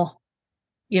bit more,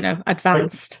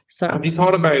 advanced. So have you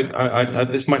thought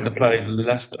about this might apply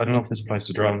less, I don't know if this applies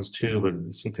to drones too,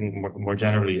 but something more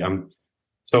generally.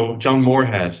 So John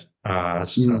Moorhead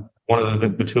has one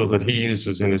of the tools that he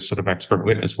uses in his sort of expert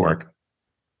witness work.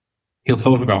 He'll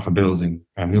photograph a building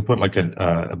and he'll put like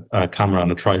a camera on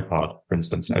a tripod, for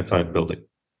instance, outside the building.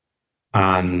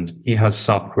 And he has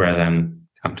software then,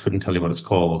 couldn't tell you what it's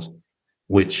called,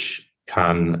 which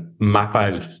can map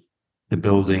out the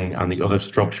building and the other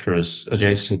structures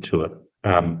adjacent to it.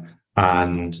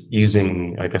 And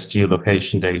using, I guess,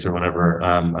 geolocation data or whatever,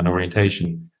 an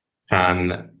orientation,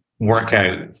 can work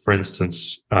out, for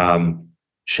instance,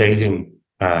 shading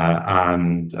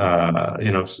and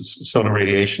solar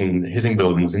radiation hitting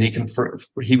buildings. And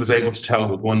he was able to tell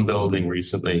with one building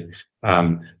recently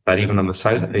that even on the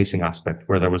south-facing aspect,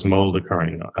 where there was mold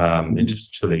occurring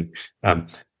interstitially,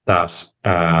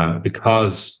 that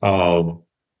because of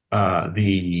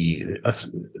the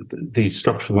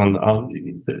structure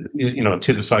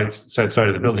to the south side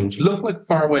of the building, which looked like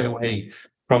far away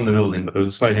from the building, but there was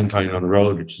a slight incline on the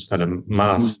road which is kind of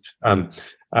masked.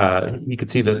 You could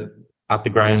see that at the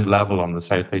ground level on the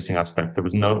south facing aspect, there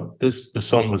was the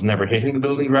sun was never hitting the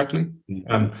building directly,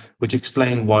 which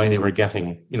explained why they were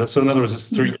getting, so in other words, it's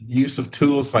through use of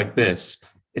tools like this.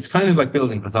 It's kind of like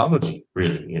building pathology,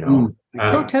 really,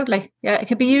 Oh, totally. Yeah, it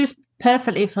could be used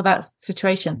perfectly for that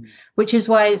situation, which is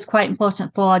why it's quite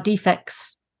important for our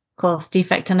defects course,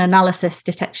 defect and analysis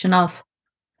detection of.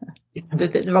 I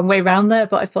did it the wrong way around there,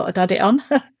 but I thought I'd add it on.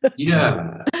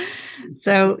 Yeah.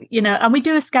 So, and we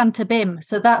do a scan to BIM.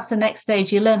 So that's the next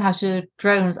stage. You learn how to do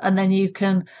drones, and then you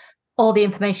can, all the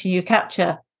information you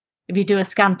capture, if you do a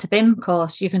scan to BIM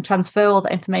course, you can transfer all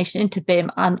the information into BIM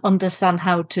and understand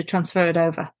how to transfer it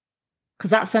over.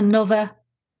 Because that's another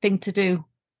thing to do.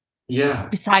 Yeah.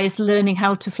 Besides learning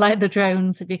how to fly the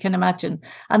drones, if you can imagine.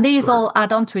 And these all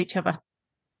add on to each other.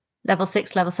 Level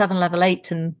 6, level 7, level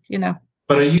 8, and,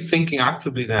 But are you thinking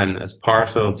actively then, as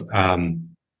part of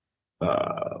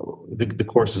the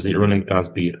courses that you're running,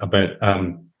 Gasby, about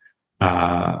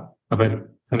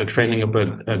kind of training up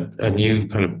a new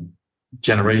kind of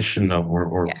generation of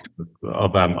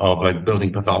like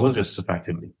building pathologists,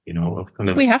 effectively, of kind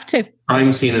of we have to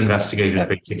crime scene investigators,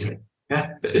 basically.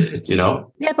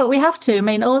 Yeah, but we have to. I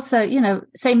mean, also,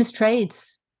 same as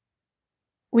trades,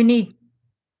 we need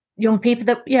young people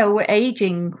that we're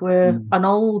aging. We're an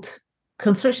old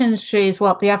construction industry is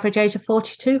what the average age of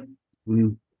 42.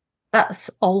 That's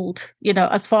old,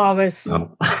 as far as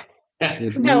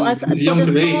as far as a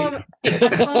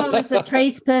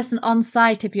tradesperson on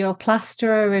site. If you're a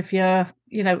plasterer, if you're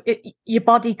your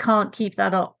body can't keep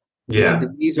that up. Yeah,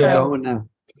 these are going now.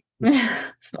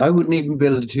 I wouldn't even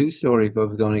build a 2-story if I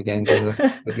was going again, because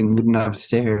I wouldn't have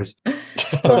stairs.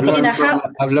 But, you know,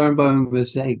 I've learned by my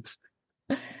mistakes.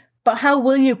 But how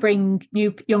will you bring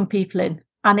new young people in?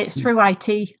 And it's through IT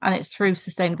and it's through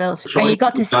sustainability. And you've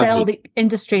got to sell the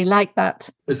industry like that.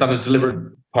 Is that a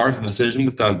deliberate part of the decision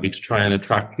with Dasby to try and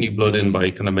attract new blood in by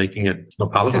kind of making it more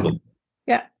palatable?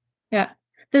 Yeah.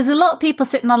 There's a lot of people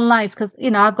sitting on lines because,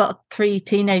 you know, I've got 3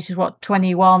 teenagers,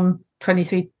 21,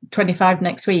 23, 25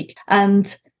 next week.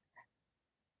 And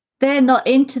they're not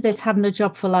into this having a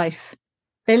job for life.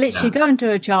 They literally go and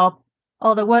do a job,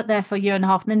 or they work there for a year and a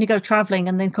half, and then they go traveling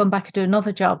and then come back and do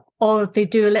another job, or they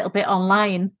do a little bit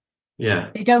online. Yeah.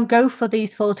 They don't go for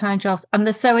these full-time jobs, and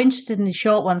they're so interested in the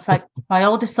short ones. Like my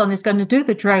oldest son is going to do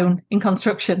the drone in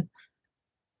construction.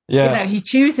 Yeah. You know, he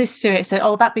chooses to do it. So,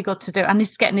 oh, that'd be good to do. And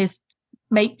he's getting his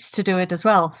mates to do it as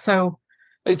well. So,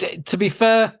 to be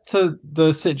fair to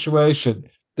the situation,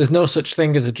 there's no such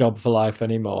thing as a job for life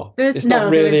anymore. It's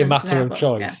not really a matter of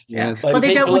choice. Yeah. Like, well,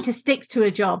 they don't want to stick to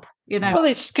a job, you know. Well,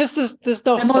 it's because there's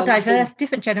no. They're more diverse,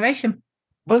 different generation.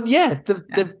 Well, yeah,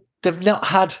 they've not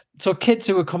had kids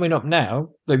who are coming up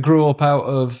now that grew up out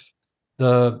of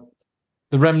the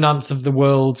remnants of the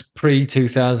world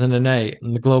pre-2008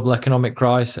 and the global economic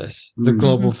crisis, the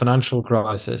global financial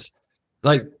crisis.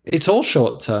 Like, it's all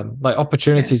short term. Like,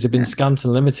 opportunities have been scant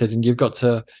and limited, and you've got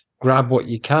to grab what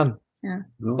you can. Yeah,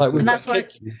 like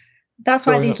that's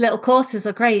why these little courses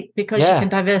are great, because you can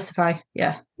diversify.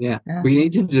 Yeah, we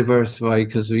need to diversify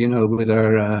because, you know, with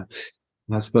our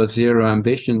I suppose zero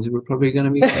ambitions, we're probably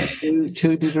going to be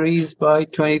 2 degrees by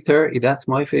 2030. That's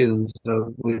my feeling.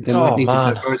 So we might need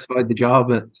to diversify the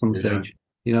job at some stage.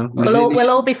 You know, we'll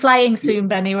all be flying soon,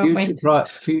 Benny, won't we?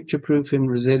 Future-proofing,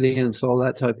 resilience, all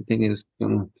that type of thing is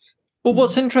going to. Well,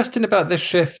 what's interesting about this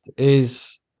shift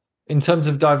is, in terms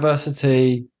of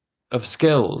diversity of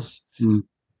skills,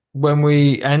 when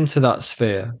we enter that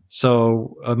sphere,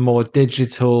 so a more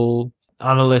digital,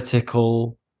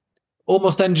 analytical,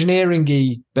 almost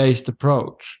engineering-y based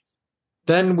approach,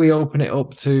 then we open it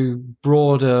up to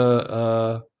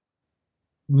broader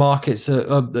markets,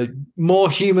 more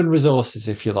human resources,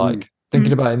 if you like,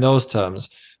 thinking about it in those terms.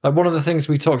 Like, one of the things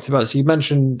we talked about, so you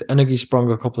mentioned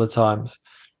Energiesprong a couple of times,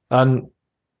 and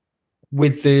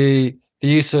with the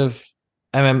use of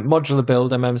modular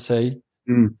build, MMC,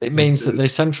 it means that they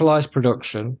centralize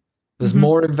production. There's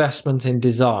more investment in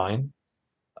design.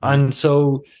 And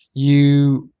so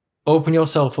you open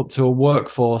yourself up to a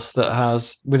workforce that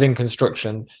has, within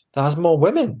construction, that has more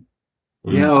women.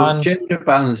 Yeah, gender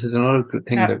balance is another good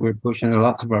thing that we're pushing in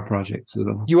lots of our projects.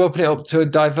 You open it up to a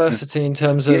diversity in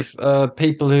terms of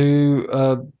people who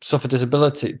suffer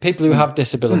disability, people who have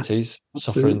disabilities,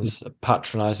 suffering's a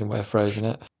patronising way of phrasing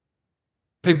it.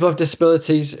 People who have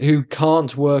disabilities who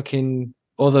can't work in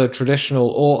other traditional,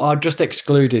 or are just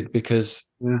excluded because,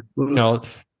 you know,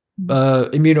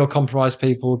 immunocompromised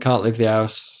people can't leave the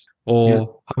house,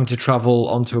 or having to travel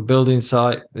onto a building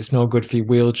site. It's no good for your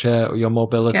wheelchair or your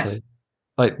mobility.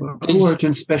 Like, I worked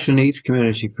in special needs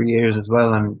community for years as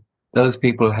well, and those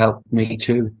people helped me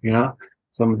too. You know,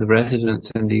 some of the residents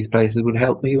in these places would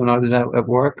help me when I was out at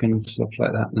work and stuff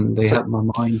like that, and they help my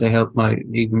mind. They help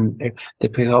they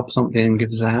pick up something and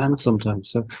give us a hand sometimes.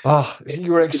 So,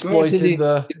 you were exploiting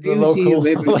the local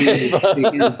labor.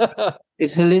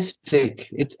 It's holistic.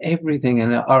 It's everything,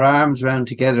 and our arms round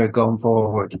together going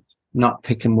forward. Not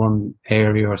picking one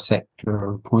area or sector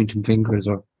or pointing fingers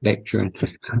or lecturing.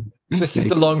 This is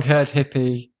the long-haired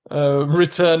hippie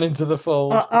returning to the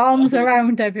fold. Arms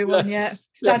around everyone,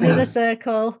 Stand in a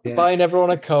circle. Buying everyone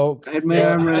a Coke. I had my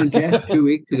arm around Jeff 2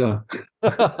 weeks ago.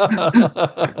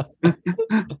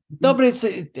 No, but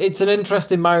it's an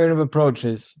interesting marrying of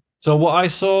approaches. So what I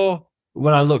saw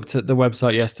when I looked at the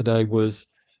website yesterday was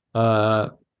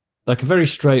like a very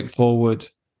straightforward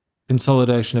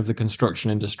consolidation of the construction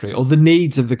industry, or the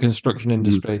needs of the construction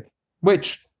industry,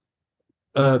 which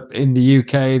in the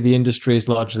UK, the industry is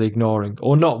largely ignoring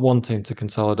or not wanting to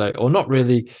consolidate, or not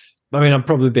really. I mean, I'm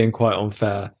probably being quite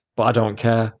unfair, but I don't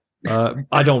care.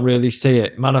 I don't really see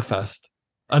it manifest.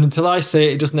 And until I see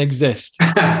it, it doesn't exist.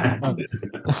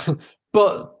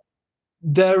 But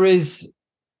there is,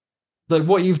 like,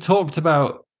 what you've talked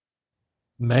about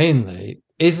mainly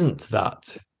isn't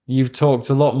that. You've talked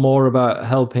a lot more about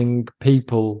helping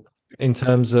people in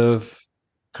terms of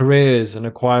careers and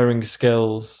acquiring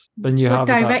skills than you have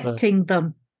directing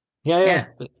them. Yeah.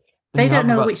 They don't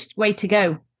know which way to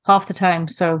go half the time,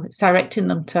 so it's directing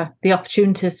them to the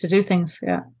opportunities to do things.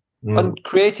 And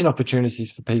creating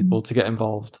opportunities for people to get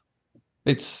involved.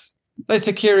 It's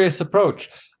a curious approach.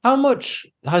 How much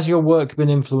has your work been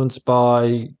influenced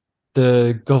by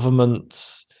the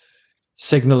government's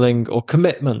signalling or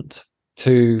commitment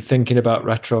to thinking about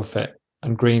retrofit?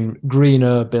 and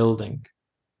greener building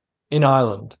in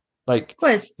Ireland. Like,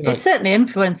 well, it's certainly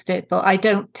influenced it, but I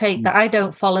don't take that. I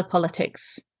don't follow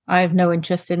politics. I have no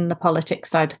interest in the politics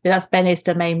side. That's Benny's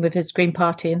domain with his Green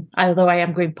Party, and although I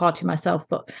am Green Party myself,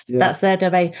 but that's their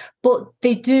domain. But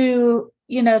they do,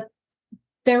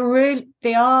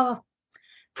 they are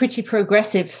pretty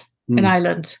progressive in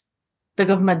Ireland, the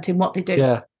government, in what they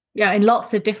do. Yeah, in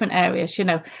lots of different areas,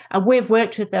 and we've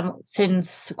worked with them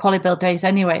since Quali Bill days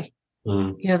anyway.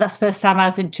 That's the first time I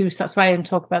was in TUS. That's why I didn't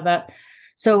talk about that.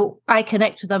 So I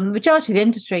connect with them. The majority of the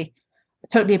industry are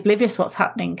totally oblivious what's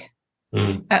happening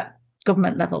at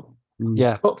government level.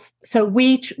 Yeah. But so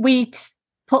we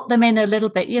put them in a little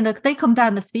bit. They come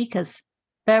down as speakers.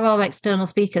 They're our external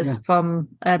speakers from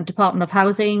Department of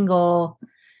Housing or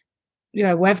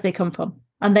wherever they come from,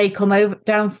 and they come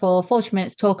down for 40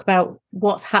 minutes, talk about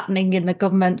what's happening in the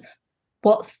government,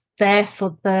 what's there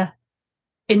for the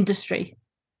industry.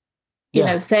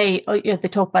 Say they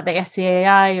talk about the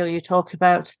SCAI, or you talk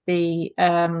about the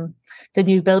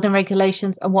new building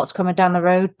regulations and what's coming down the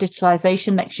road.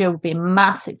 Digitalisation next year will be a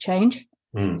massive change.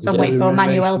 So I'm waiting for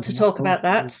Emmanuel to talk about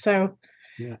that. So,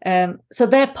 so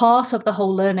they're part of the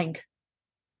whole learning,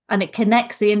 and it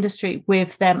connects the industry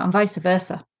with them and vice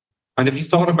versa. And have you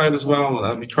thought about as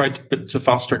well? We tried to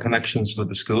foster connections with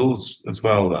the schools as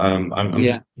well. I'm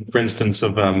just, for instance,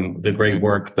 of the great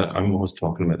work that I'm always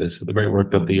talking about this. The great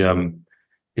work that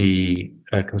the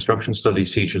construction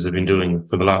studies teachers have been doing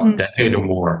for the last decade or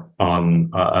more on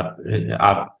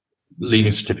at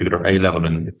leaving certificate or A level,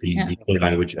 and if the easy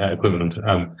language equivalent,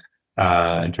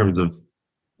 in terms of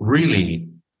really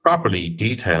properly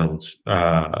detailed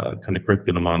kind of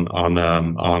curriculum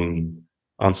on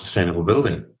sustainable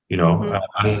building.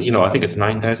 And I think it's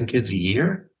 9,000 kids a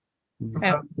year.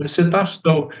 Said that.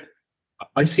 So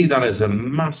I see that as a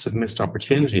massive missed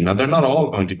opportunity. Now, they're not all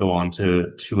going to go on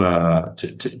to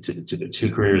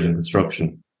careers in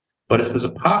construction, but if there's a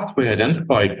pathway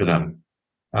identified for them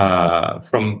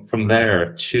from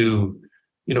there to,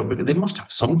 they must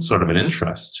have some sort of an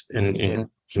interest in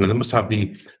they must have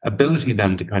the ability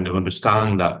then to kind of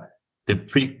understand that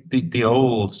the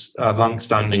old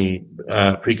long-standing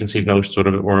preconceived notion sort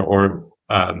of or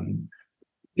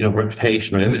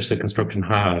reputation or image that construction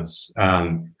has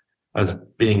as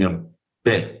being a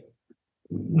bit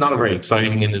not a very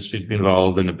exciting industry to be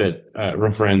involved in, a bit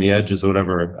rough around the edges or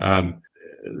whatever,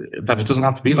 that it doesn't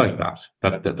have to be like that.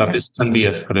 That this can be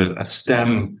a kind of a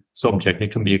STEM subject.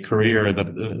 It can be a career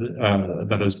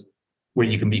that is where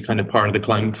you can be kind of part of the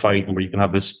climate fight, and where you can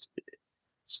have this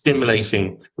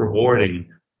stimulating, rewarding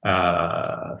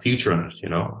future in it,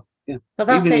 But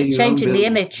that's it, it's changing the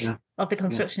image of the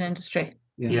construction industry.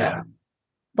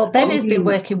 But Ben has been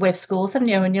working with schools, haven't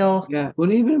you, and your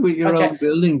well, even with your projects.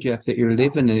 own building, Jeff, that you're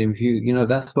living in, if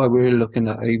that's why we're looking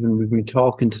at, even we've been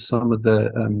talking to some of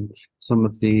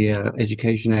the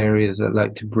education areas that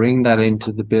like to bring that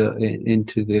into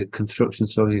the construction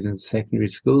studies in secondary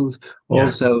schools.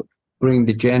 Also bring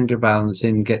the gender balance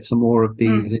in, get some more of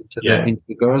these into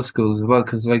the girls' schools as well,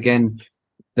 because again,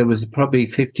 there was probably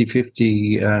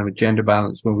 50-50 gender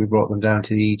balance when we brought them down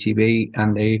to the ETB,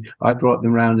 and I brought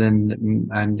them around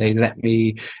and they let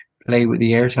me play with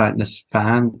the air tightness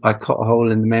fan. I cut a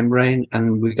hole in the membrane,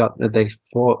 and they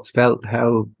felt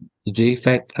how the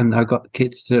defect, and I got the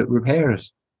kids to repair it.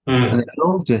 And they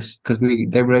loved it because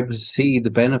they were able to see the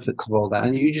benefits of all that.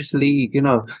 And you just leave,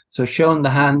 so showing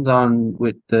the hands-on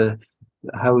with the,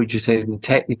 how would you say, the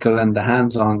technical and the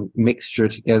hands-on mixture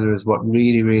together is what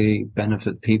really, really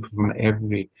benefits people from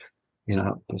every,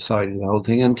 side of the whole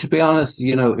thing. And to be honest,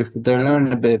 if they're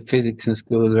learning a bit of physics in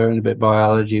school, learning a bit of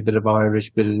biology, a bit of Irish,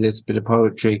 a bit of this, a bit of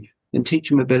poetry, then teach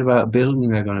them a bit about a building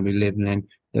they're going to be living in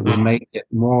that will make it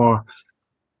more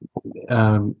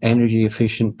energy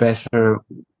efficient, better,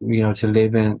 to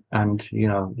live in, and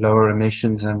lower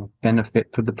emissions and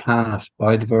benefit for the planet,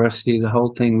 biodiversity, the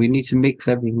whole thing. We need to mix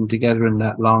everything together in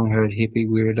that long-haired hippie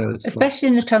weirdos, especially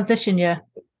in the transition year.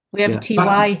 We have a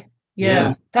TY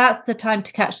year. That's the time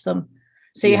to catch them.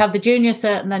 So you have the junior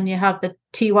cert, and then you have the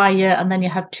TY year, and then you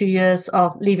have 2 years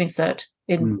of leaving cert.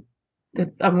 I'm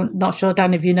not sure,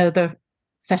 Dan, if you know the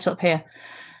setup here.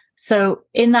 So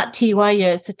in that TY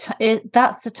year,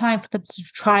 that's the time for them to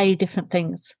try different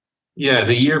things. Yeah,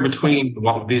 the year between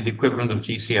what would be the equivalent of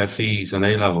GCSEs and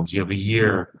A levels, you have a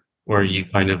year where you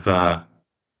kind of,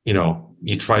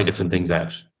 you try different things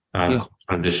out.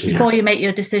 Transition before you make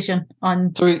your decision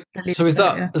on. So is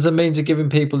that as a means of giving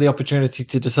people the opportunity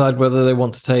to decide whether they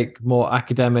want to take more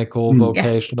academic or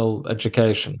vocational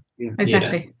education?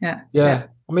 Exactly. Yeah.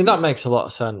 I mean, that makes a lot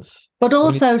of sense. But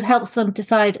also helps them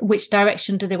decide which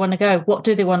direction do they want to go. What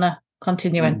do they want to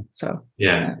continue in? So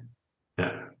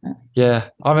Yeah,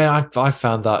 I mean, I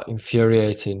found that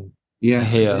infuriating. Yeah,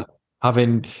 here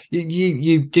having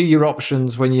you do your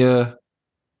options when you're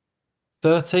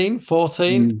 13,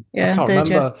 14. I can't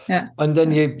remember. Yeah. And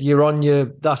then you're on your,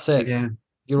 that's it. Yeah.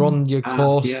 You're on your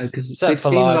course, because set they've for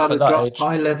seen a life lot at of that age.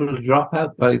 high level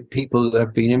dropout by people that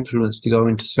have been influenced to go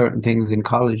into certain things in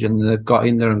college, and they've got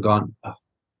in there and gone, oh,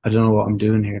 I don't know what I'm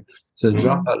doing here. So the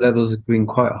dropout levels have been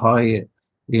quite high,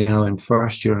 in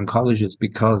first year in colleges,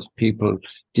 because people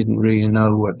didn't really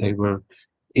know what they were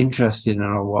interested in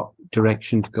or what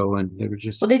direction to go in. They were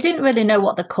just, well, they didn't really know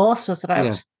what the course was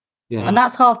about. Yeah. And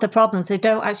that's half the problems. They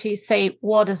don't actually say,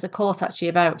 what is the course actually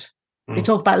about? They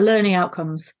talk about learning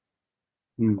outcomes.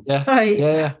 Yeah. Right.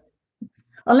 Yeah.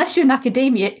 Unless you're in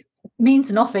academia, it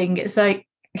means nothing. It's like,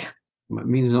 it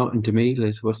means nothing to me,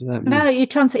 Liz. What does that mean? No, you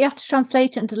have to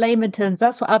translate it into layman terms.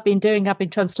 That's what I've been doing. I've been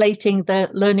translating the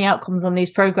learning outcomes on these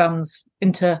programs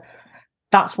into,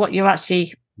 that's what you're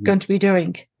actually going to be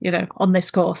doing, on this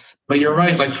course. But you're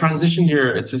right, like transition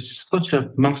year, it's such a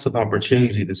massive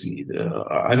opportunity.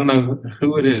 I don't know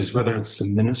who it is, whether it's the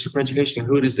Minister for Education,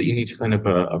 who it is that you need to kind of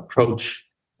approach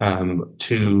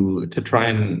to try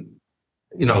and,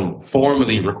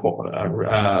 formally propose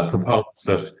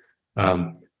that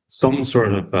some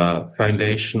sort of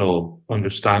foundational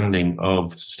understanding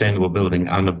of sustainable building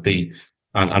and of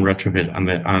and retrofit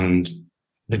and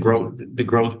the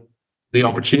growth, the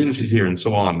opportunities here and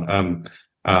so on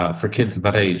for kids at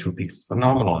that age would be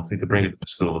phenomenal if we could bring it to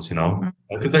schools,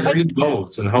 because they're green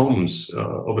goals and homes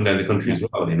up and down the country as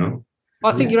well,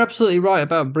 I think you're absolutely right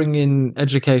about bringing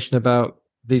education about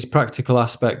these practical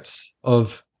aspects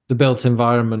of the built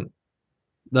environment,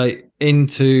 like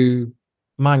into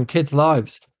kids'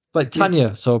 lives. Like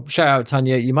Tanya, so shout out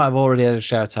Tanya. You might have already had a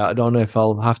shout out. I don't know if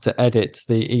I'll have to edit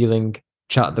the Ealing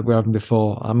chat that we were having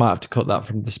before. I might have to cut that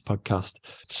from this podcast.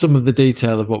 Some of the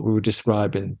detail of what we were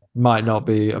describing might not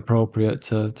be appropriate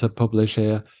to publish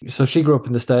here. So she grew up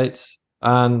in the States,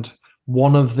 and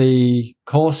one of the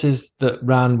courses that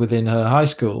ran within her high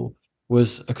school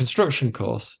was a construction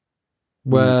course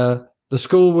where the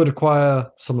school would acquire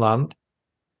some land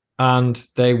and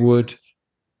they would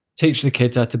teach the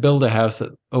kids how to build a house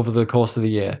over the course of the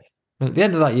year. And at the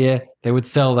end of that year, they would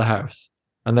sell the house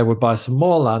and they would buy some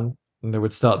more land and they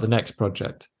would start the next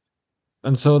project.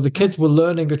 And so the kids were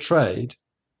learning a trade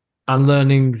and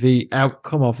learning the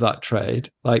outcome of that trade,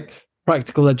 like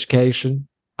practical education,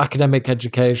 academic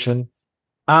education,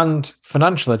 and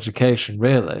financial education,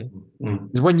 really.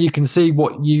 Is when you can see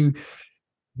what you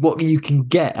can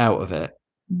get out of it,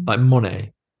 like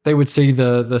money. They would see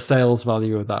the sales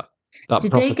value of that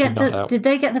Did property. Did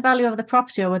they get the value of the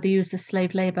property, or were they used as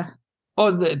slave labour?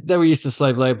 Oh, they were used to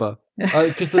slave labour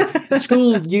because the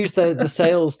school used the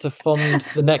sales to fund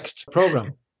the next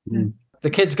program. The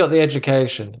kids got the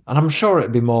education, and I'm sure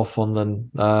it'd be more fun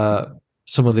than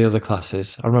some of the other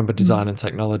classes. I remember design and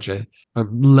technology,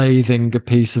 lathing a big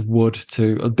piece of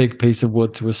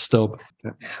wood to a stub.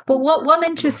 But one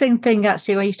interesting thing,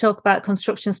 actually, when you talk about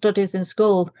construction studies in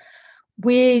school,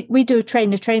 we do a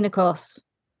trainer course.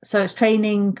 So it's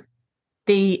training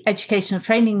the Educational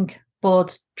Training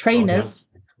Board trainers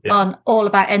on all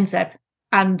about NZEB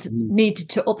and needed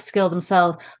to upskill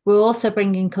themselves. We're also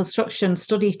bringing construction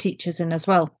study teachers in as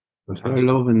well. I'm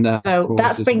loving that. So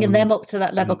that's bringing them up to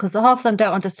that level, because half of them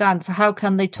don't understand. So how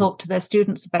can they talk to their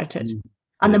students about it?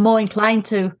 And they're more inclined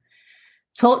to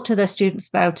talk to their students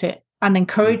about it and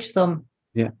encourage them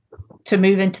to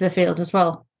move into the field as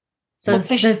well. So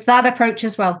there's that approach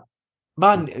as well.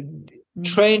 Man,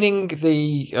 training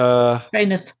the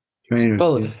trainers.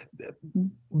 Well,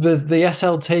 the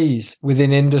SLTs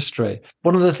within industry.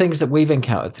 One of the things that we've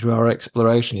encountered through our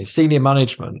exploration is senior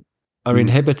management are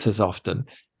inhibitors often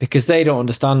because they don't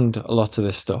understand a lot of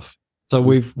this stuff. So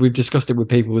we've discussed it with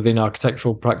people within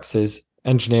architectural practices,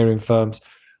 engineering firms,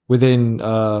 within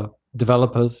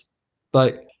developers.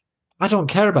 Like, I don't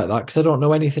care about that because I don't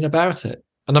know anything about it,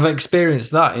 and I've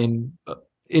experienced that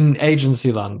in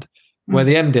agency land, where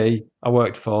the MD I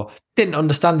worked for didn't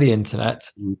understand the internet,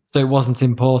 so it wasn't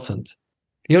important.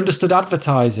 He understood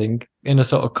advertising in a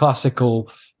sort of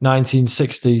classical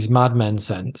 1960s Mad Men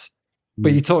sense,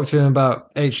 but you talked to him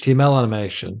about HTML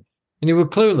animation, and he was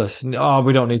clueless. And,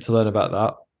 we don't need to learn about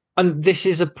that. And this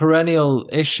is a perennial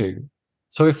issue.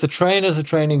 So if the trainers are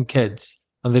training kids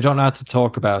and they don't know how to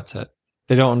talk about it,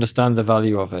 they don't understand the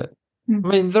value of it. I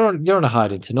mean, you're on a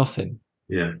hide into nothing.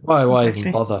 Yeah. Why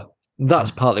even bother?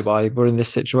 That's partly why we're in this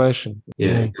situation.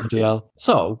 Yeah. DL.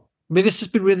 So, I mean, this has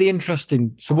been really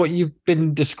interesting. So what you've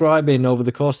been describing over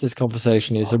the course of this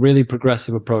conversation is a really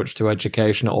progressive approach to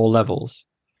education at all levels.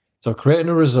 So creating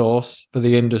a resource for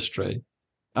the industry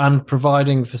and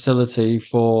providing facility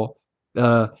for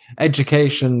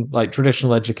education, like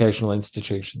traditional educational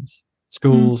institutions,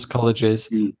 schools, colleges,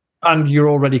 and you're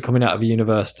already coming out of a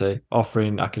university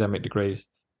offering academic degrees.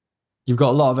 You've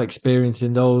got a lot of experience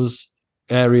in those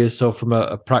areas. So from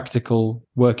a practical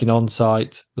working on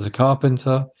site as a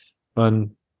carpenter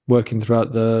and working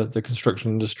throughout the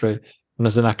construction industry, and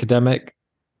as an academic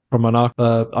from an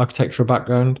architectural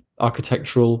background,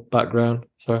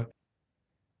 sorry.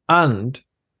 And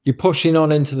you're pushing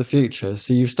on into the future.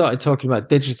 So you've started talking about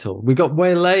digital. We got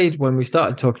waylaid when we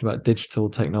started talking about digital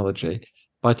technology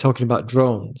by talking about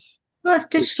drones. Well, it's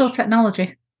digital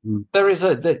technology. There is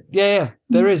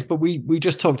there is, but we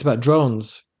just talked about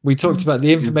drones. We talked about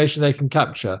the information they can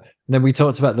capture, and then we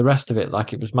talked about the rest of it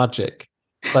like it was magic.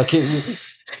 Like it is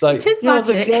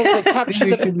magic. They capture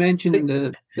You should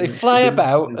mention they fly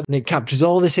about and it captures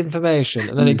all this information,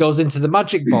 and then it goes into the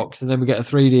magic box, and then we get a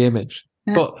 3D image.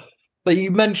 Yeah. But you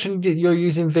mentioned you're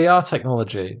using VR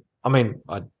technology. I mean,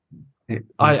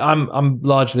 I'm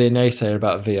largely a naysayer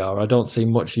about VR. I don't see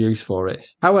much use for it.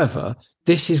 However,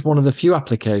 this is one of the few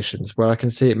applications where I can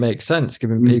see it makes sense,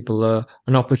 giving people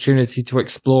an opportunity to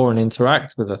explore and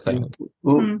interact with a thing.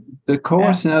 Well, the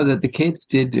course now that the kids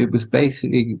did, it was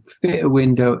basically fit a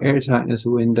window, air tightness a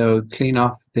window, clean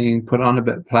off the thing, put on a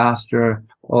bit of plaster,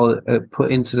 or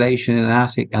put insulation in an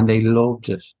attic, and they loved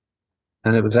it.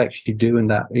 And it was actually doing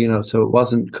that, so it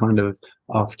wasn't kind of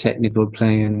off technical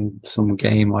playing some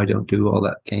game. I don't do all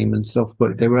that game and stuff,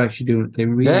 but they were actually doing it. They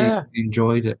really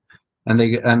enjoyed it. And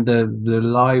the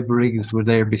live rigs were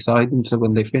there beside them. So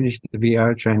when they finished the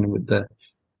VR training with the,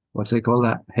 what do they call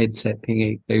that headset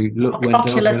thingy? They went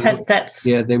Oculus over headsets.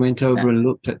 Yeah, they went over and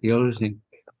looked at the other thing.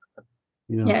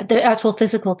 Yeah, the actual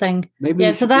physical thing.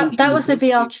 Maybe so that was the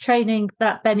VR training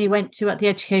that Benny went to at the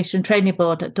Education Training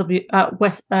Board at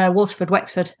Waterford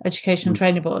Wexford Education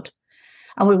Training Board,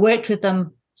 and we worked with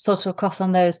them sort of across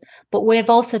on those. But we've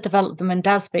also developed them in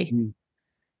Dasby.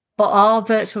 But our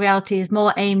virtual reality is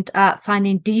more aimed at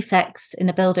finding defects in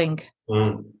a building.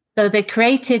 So they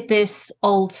created this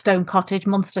old stone cottage,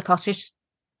 monster cottage,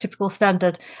 typical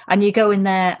standard, and you go in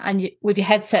there and with your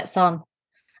headsets on,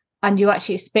 and you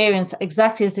actually experience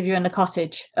exactly as if you're in the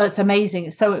cottage. It's amazing.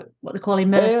 It's so what they call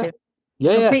immersive.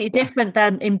 Completely different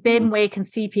than in BIM where you can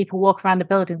see people walk around the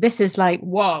building. This is like,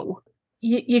 whoa.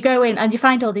 You go in and you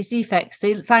find all these defects. So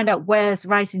you find out where's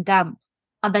rising damp.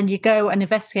 And then you go and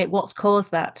investigate what's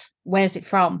caused that. Where's it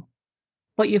from?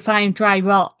 But you find dry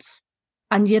rot.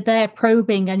 And you're there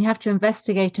probing and you have to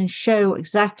investigate and show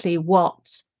exactly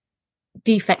what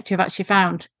defect you've actually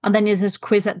found. And then there's this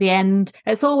quiz at the end.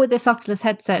 It's all with this Oculus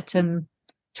headset and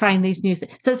trying these new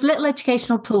things. So it's a little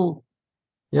educational tool.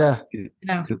 Yeah.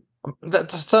 That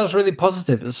sounds really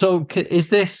positive. So is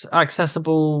this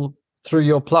accessible through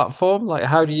your platform? Like,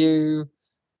 how do you...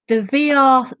 The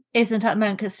VR isn't at the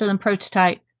moment because it's still in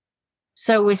prototype.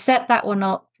 So we set that one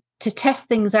up to test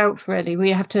things out, really.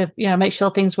 We have to, make sure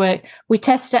things work. We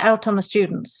test it out on the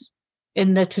students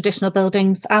in the traditional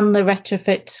buildings and the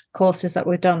retrofit courses that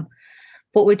we've done.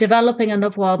 But we're developing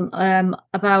another one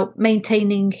about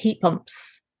maintaining heat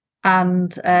pumps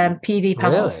and PV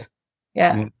panels. Really?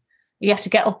 Yeah. You have to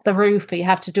get up the roof, but you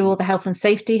have to do all the health and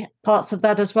safety parts of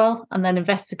that as well, and then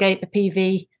investigate the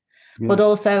PV. But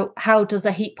also, how does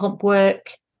a heat pump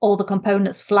work? All the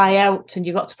components fly out and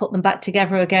you've got to put them back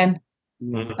together again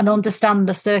and understand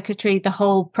the circuitry, the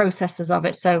whole processes of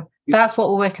it. So that's what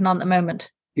we're working on at the moment.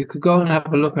 You could go and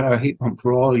have a look at our heat pump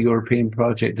for all European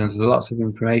project, and there's lots of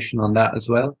information on that as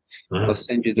well. I'll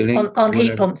send you the link. On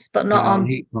heat pumps, but not on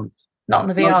heat pumps. Not on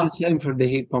the VR. Not the same for the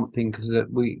heat pump thing, because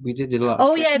we did a lot.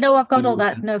 Oh, yeah, no, I've got all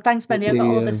that. No, thanks, Benny. I've got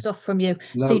all this stuff from you.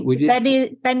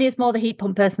 See, Benny is more the heat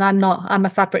pump person. I'm not. I'm a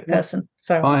fabric person.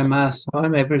 So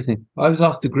I'm everything. I was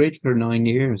off the grid for 9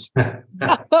 years.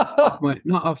 Not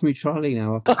off my trolley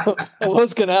now. I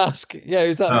was going to ask. Yeah,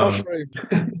 is that mushroom?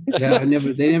 Yeah,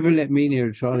 they never let me near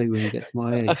a trolley when you get to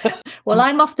my age. Well,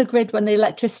 I'm off the grid when the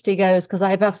electricity goes because I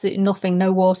have absolutely nothing,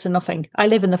 no water, nothing. I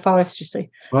live in the forest, you see.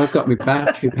 Well, I've got my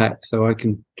battery pack, so I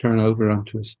can turn over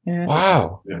onto it. Yeah.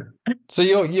 Wow. Yeah. So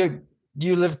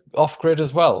you live off grid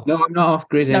as well? No, I'm not off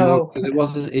grid anymore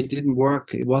because it didn't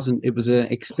work. It was an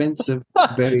expensive,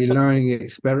 very learning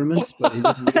experiment, but it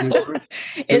didn't really work.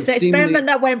 It's the experiment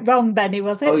that went wrong, Benny,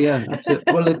 was it? Oh yeah.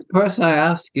 Well, the person I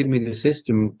asked to give me the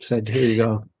system said, "Here you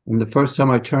go." And the first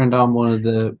time I turned on one of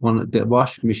the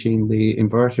washing machine, the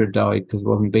inverter died because it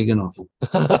wasn't big enough.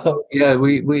 Yeah,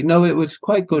 we it was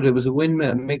quite good. It was a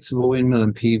windmill, a mix of a windmill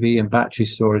and PV and battery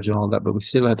storage and all that, but we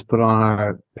still had to put on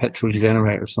our petrol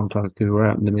generator sometimes because we were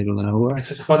out in the middle of nowhere. It's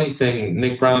a funny thing.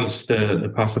 Nick Brown,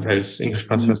 the Passive House English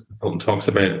Passive House consultant, talks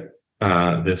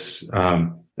about this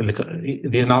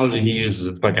and the analogy he uses,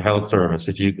 it's like a health service.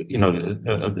 If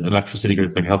electricity grid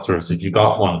is like a health service. If you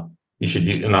got one, you should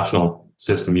use a national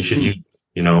system. You should use,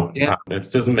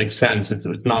 it doesn't make sense.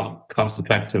 It's not cost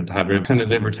effective to have your kind of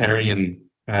libertarian,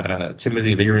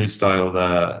 Timothy Leary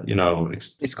style,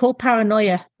 It's called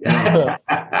paranoia.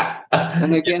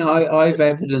 And again, I've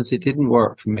evidence it didn't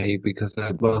work for me because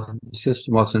the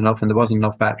system wasn't enough and there wasn't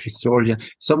enough battery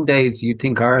storage. Some days you'd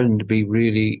think Ireland would be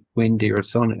really windy or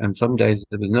sunny, and some days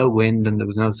there was no wind and there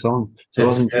was no sun. So it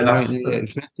wasn't generating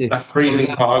electricity. That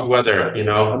freezing fog weather,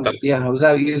 I was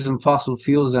out using fossil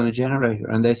fuels on a generator,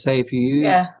 and they say if you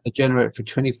use a generator for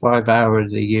 25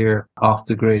 hours a year off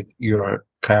the grid, your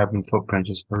carbon footprint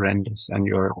is horrendous, and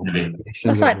your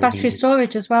it's like battery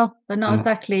storage as well. They're not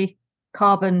exactly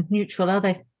carbon neutral, are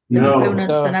they? The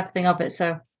components and everything of it.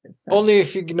 So only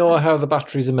if you know how the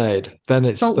batteries are made, then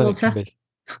it's salt water.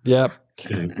 Yeah,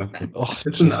 exactly.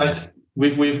 Listen, I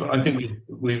think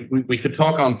we could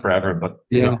talk on forever, but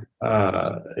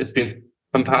it's been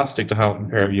fantastic to have a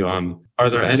pair of you on. Are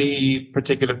there any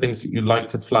particular things that you'd like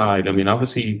to flag? I mean,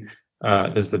 obviously,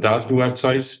 there's the DASB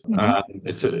website.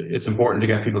 It's important to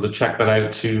get people to check that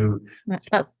out too.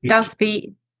 That's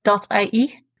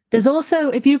dasb.ie. There's also,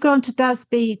 if you go onto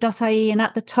dasb.ie, and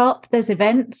at the top there's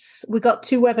events. We've got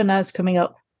 2 webinars coming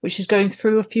up, which is going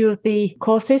through a few of the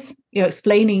courses,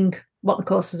 explaining what the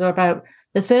courses are about.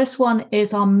 The first one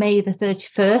is on May the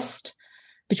 31st,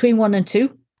 between 1 and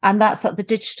 2, and that's at the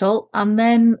digital. And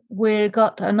then we've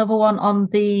got another one on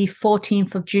the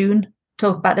 14th of June,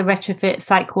 talk about the retrofit,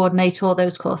 site coordinator, all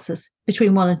those courses,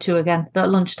 between 1 and 2 again, at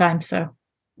lunchtime. So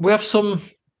we have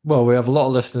we have a lot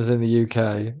of listeners in the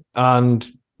UK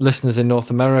and listeners in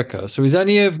North America. So is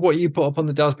any of what you put up on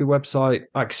the DASB website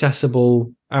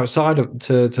accessible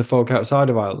to folk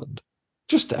outside of Ireland?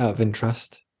 Just out of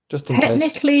interest. Just in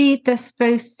technically, case. They're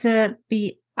supposed to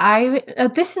be Irish.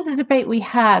 This is a debate we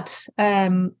had.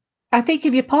 I think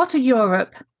if you're part of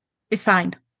Europe, it's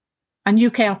fine. And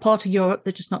UK are part of Europe,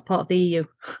 they're just not part of the EU.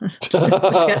 Let's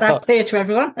get that clear to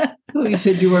everyone. Oh, you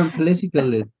said you weren't political,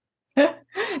 Liz.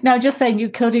 No, just saying you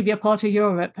could if you're part of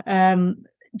Europe.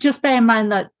 Just bear in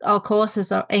mind that our courses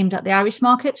are aimed at the Irish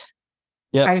market,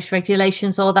 Irish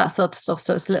regulations, all that sort of stuff.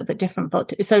 So it's a little bit different,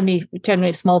 but it's only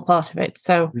generally a small part of it.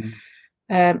 So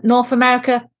North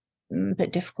America, a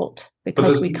bit difficult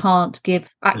because we can't give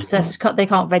access. They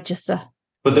can't register.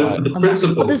 But the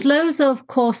principle. But there's loads of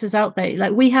courses out there.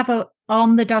 Like we have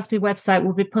on the DASB website,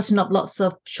 we'll be putting up lots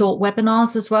of short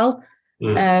webinars as well,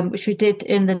 which we did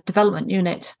in the development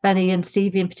unit. Benny and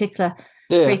Stevie in particular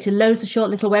created loads of short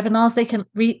little webinars. They can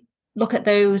look at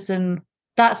those, and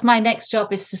that's my next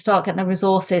job, is to start getting the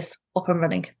resources up and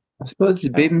running. I suppose the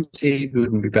BIM team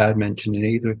wouldn't be bad mentioning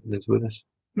either, Liz, would it?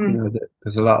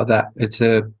 Because a lot of that, it's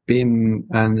a BIM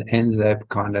and NZEB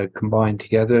kind of combined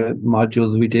together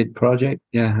modules we did project.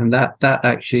 Yeah, and that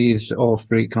actually is all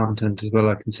free content as well.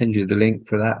 I can send you the link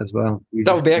for that as well.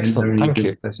 That would be excellent. Thank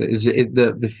you.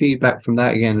 The feedback from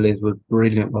that again, Liz, was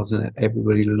brilliant, wasn't it?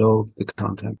 Everybody loved the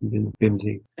content in BIM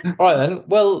team. All right then.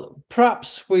 Well,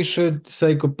 perhaps we should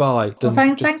say goodbye. Well,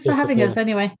 thanks for having us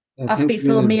anyway. I'll speak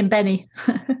for me and Benny.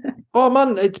 Oh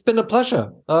man, it's been a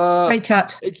pleasure. Great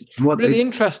chat. It's really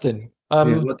interesting.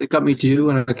 What they got me to do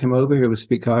when I came over here was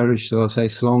speak Irish, so I'll say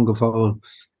Slán go fóill,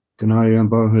 Ganari and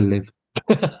Borhul live.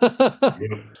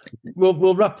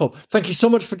 We'll wrap up. Thank you so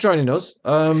much for joining us.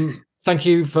 Thank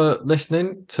you for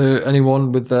listening to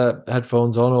anyone with their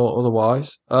headphones on or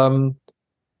otherwise.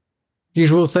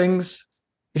 Usual things.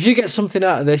 If you get something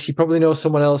out of this, you probably know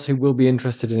someone else who will be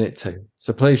interested in it too.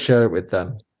 So please share it with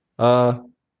them.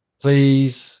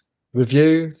 Please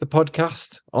review the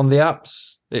podcast on the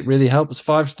apps. It really helps.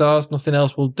 5 stars, nothing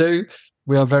else will do.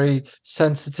 We are very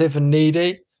sensitive and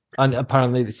needy, and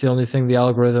apparently it's the only thing the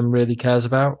algorithm really cares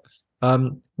about.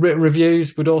 Written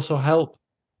reviews would also help,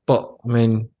 but I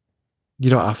mean, you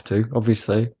don't have to,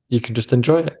 obviously. You can just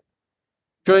enjoy it.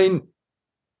 Join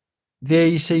the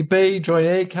AECB, join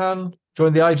ACAN,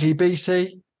 join the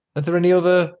IGBC. Are there any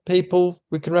other people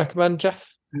we can recommend,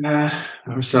 Jeff?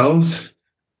 Ourselves.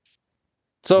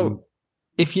 So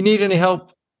if you need any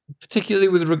help, particularly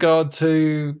with regard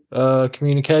to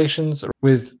communications,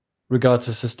 with regard to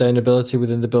sustainability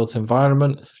within the built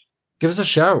environment, give us a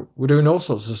shout. We're doing all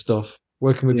sorts of stuff,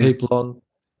 working with people on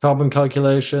carbon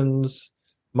calculations,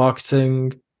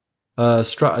 marketing,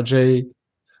 strategy,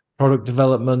 product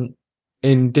development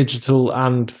in digital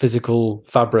and physical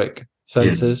fabric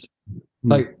senses.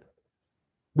 Like,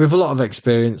 we have a lot of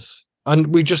experience.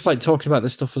 And we just like talking about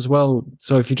this stuff as well.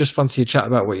 So if you just fancy a chat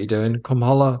about what you're doing, come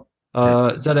holler.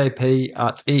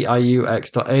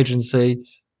 ZAP@eiux.agency.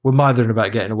 We're mithering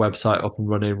about getting a website up and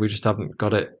running. We just haven't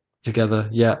got it together.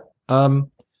 Yeah.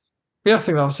 Yeah, I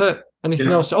think that's it. Anything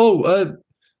Yeah. else? Oh,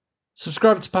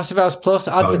 subscribe to Passive House Plus,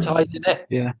 advertising it.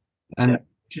 Yeah. And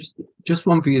just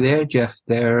one for you there, Jeff.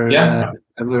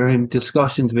 We're in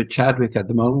discussions with Chadwick at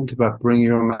the moment about bringing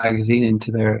your magazine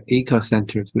into their eco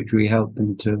centres, which we help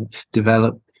them to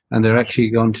develop. And they're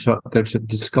actually they're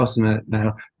discussing it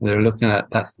now. They're looking at,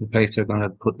 that's the place they're going to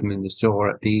put them in the store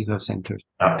at the eco centres.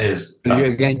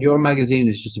 Again, your magazine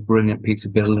is just a brilliant piece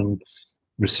of building,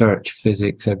 research,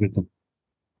 physics, everything.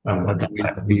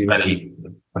 That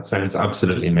sounds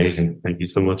absolutely amazing. Thank you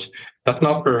so much. That's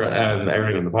not for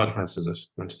airing on the podcast, is it?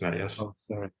 Mentioned that, yes. Oh,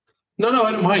 sorry. No,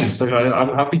 I don't mind. Like,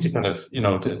 I'm happy to kind of,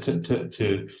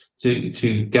 to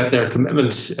get their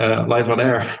commitment live on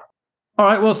air. All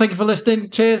right. Well, thank you for listening.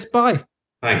 Cheers. Bye.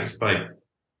 Thanks. Bye.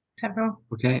 Everyone.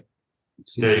 Okay.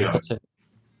 There you go. That's it.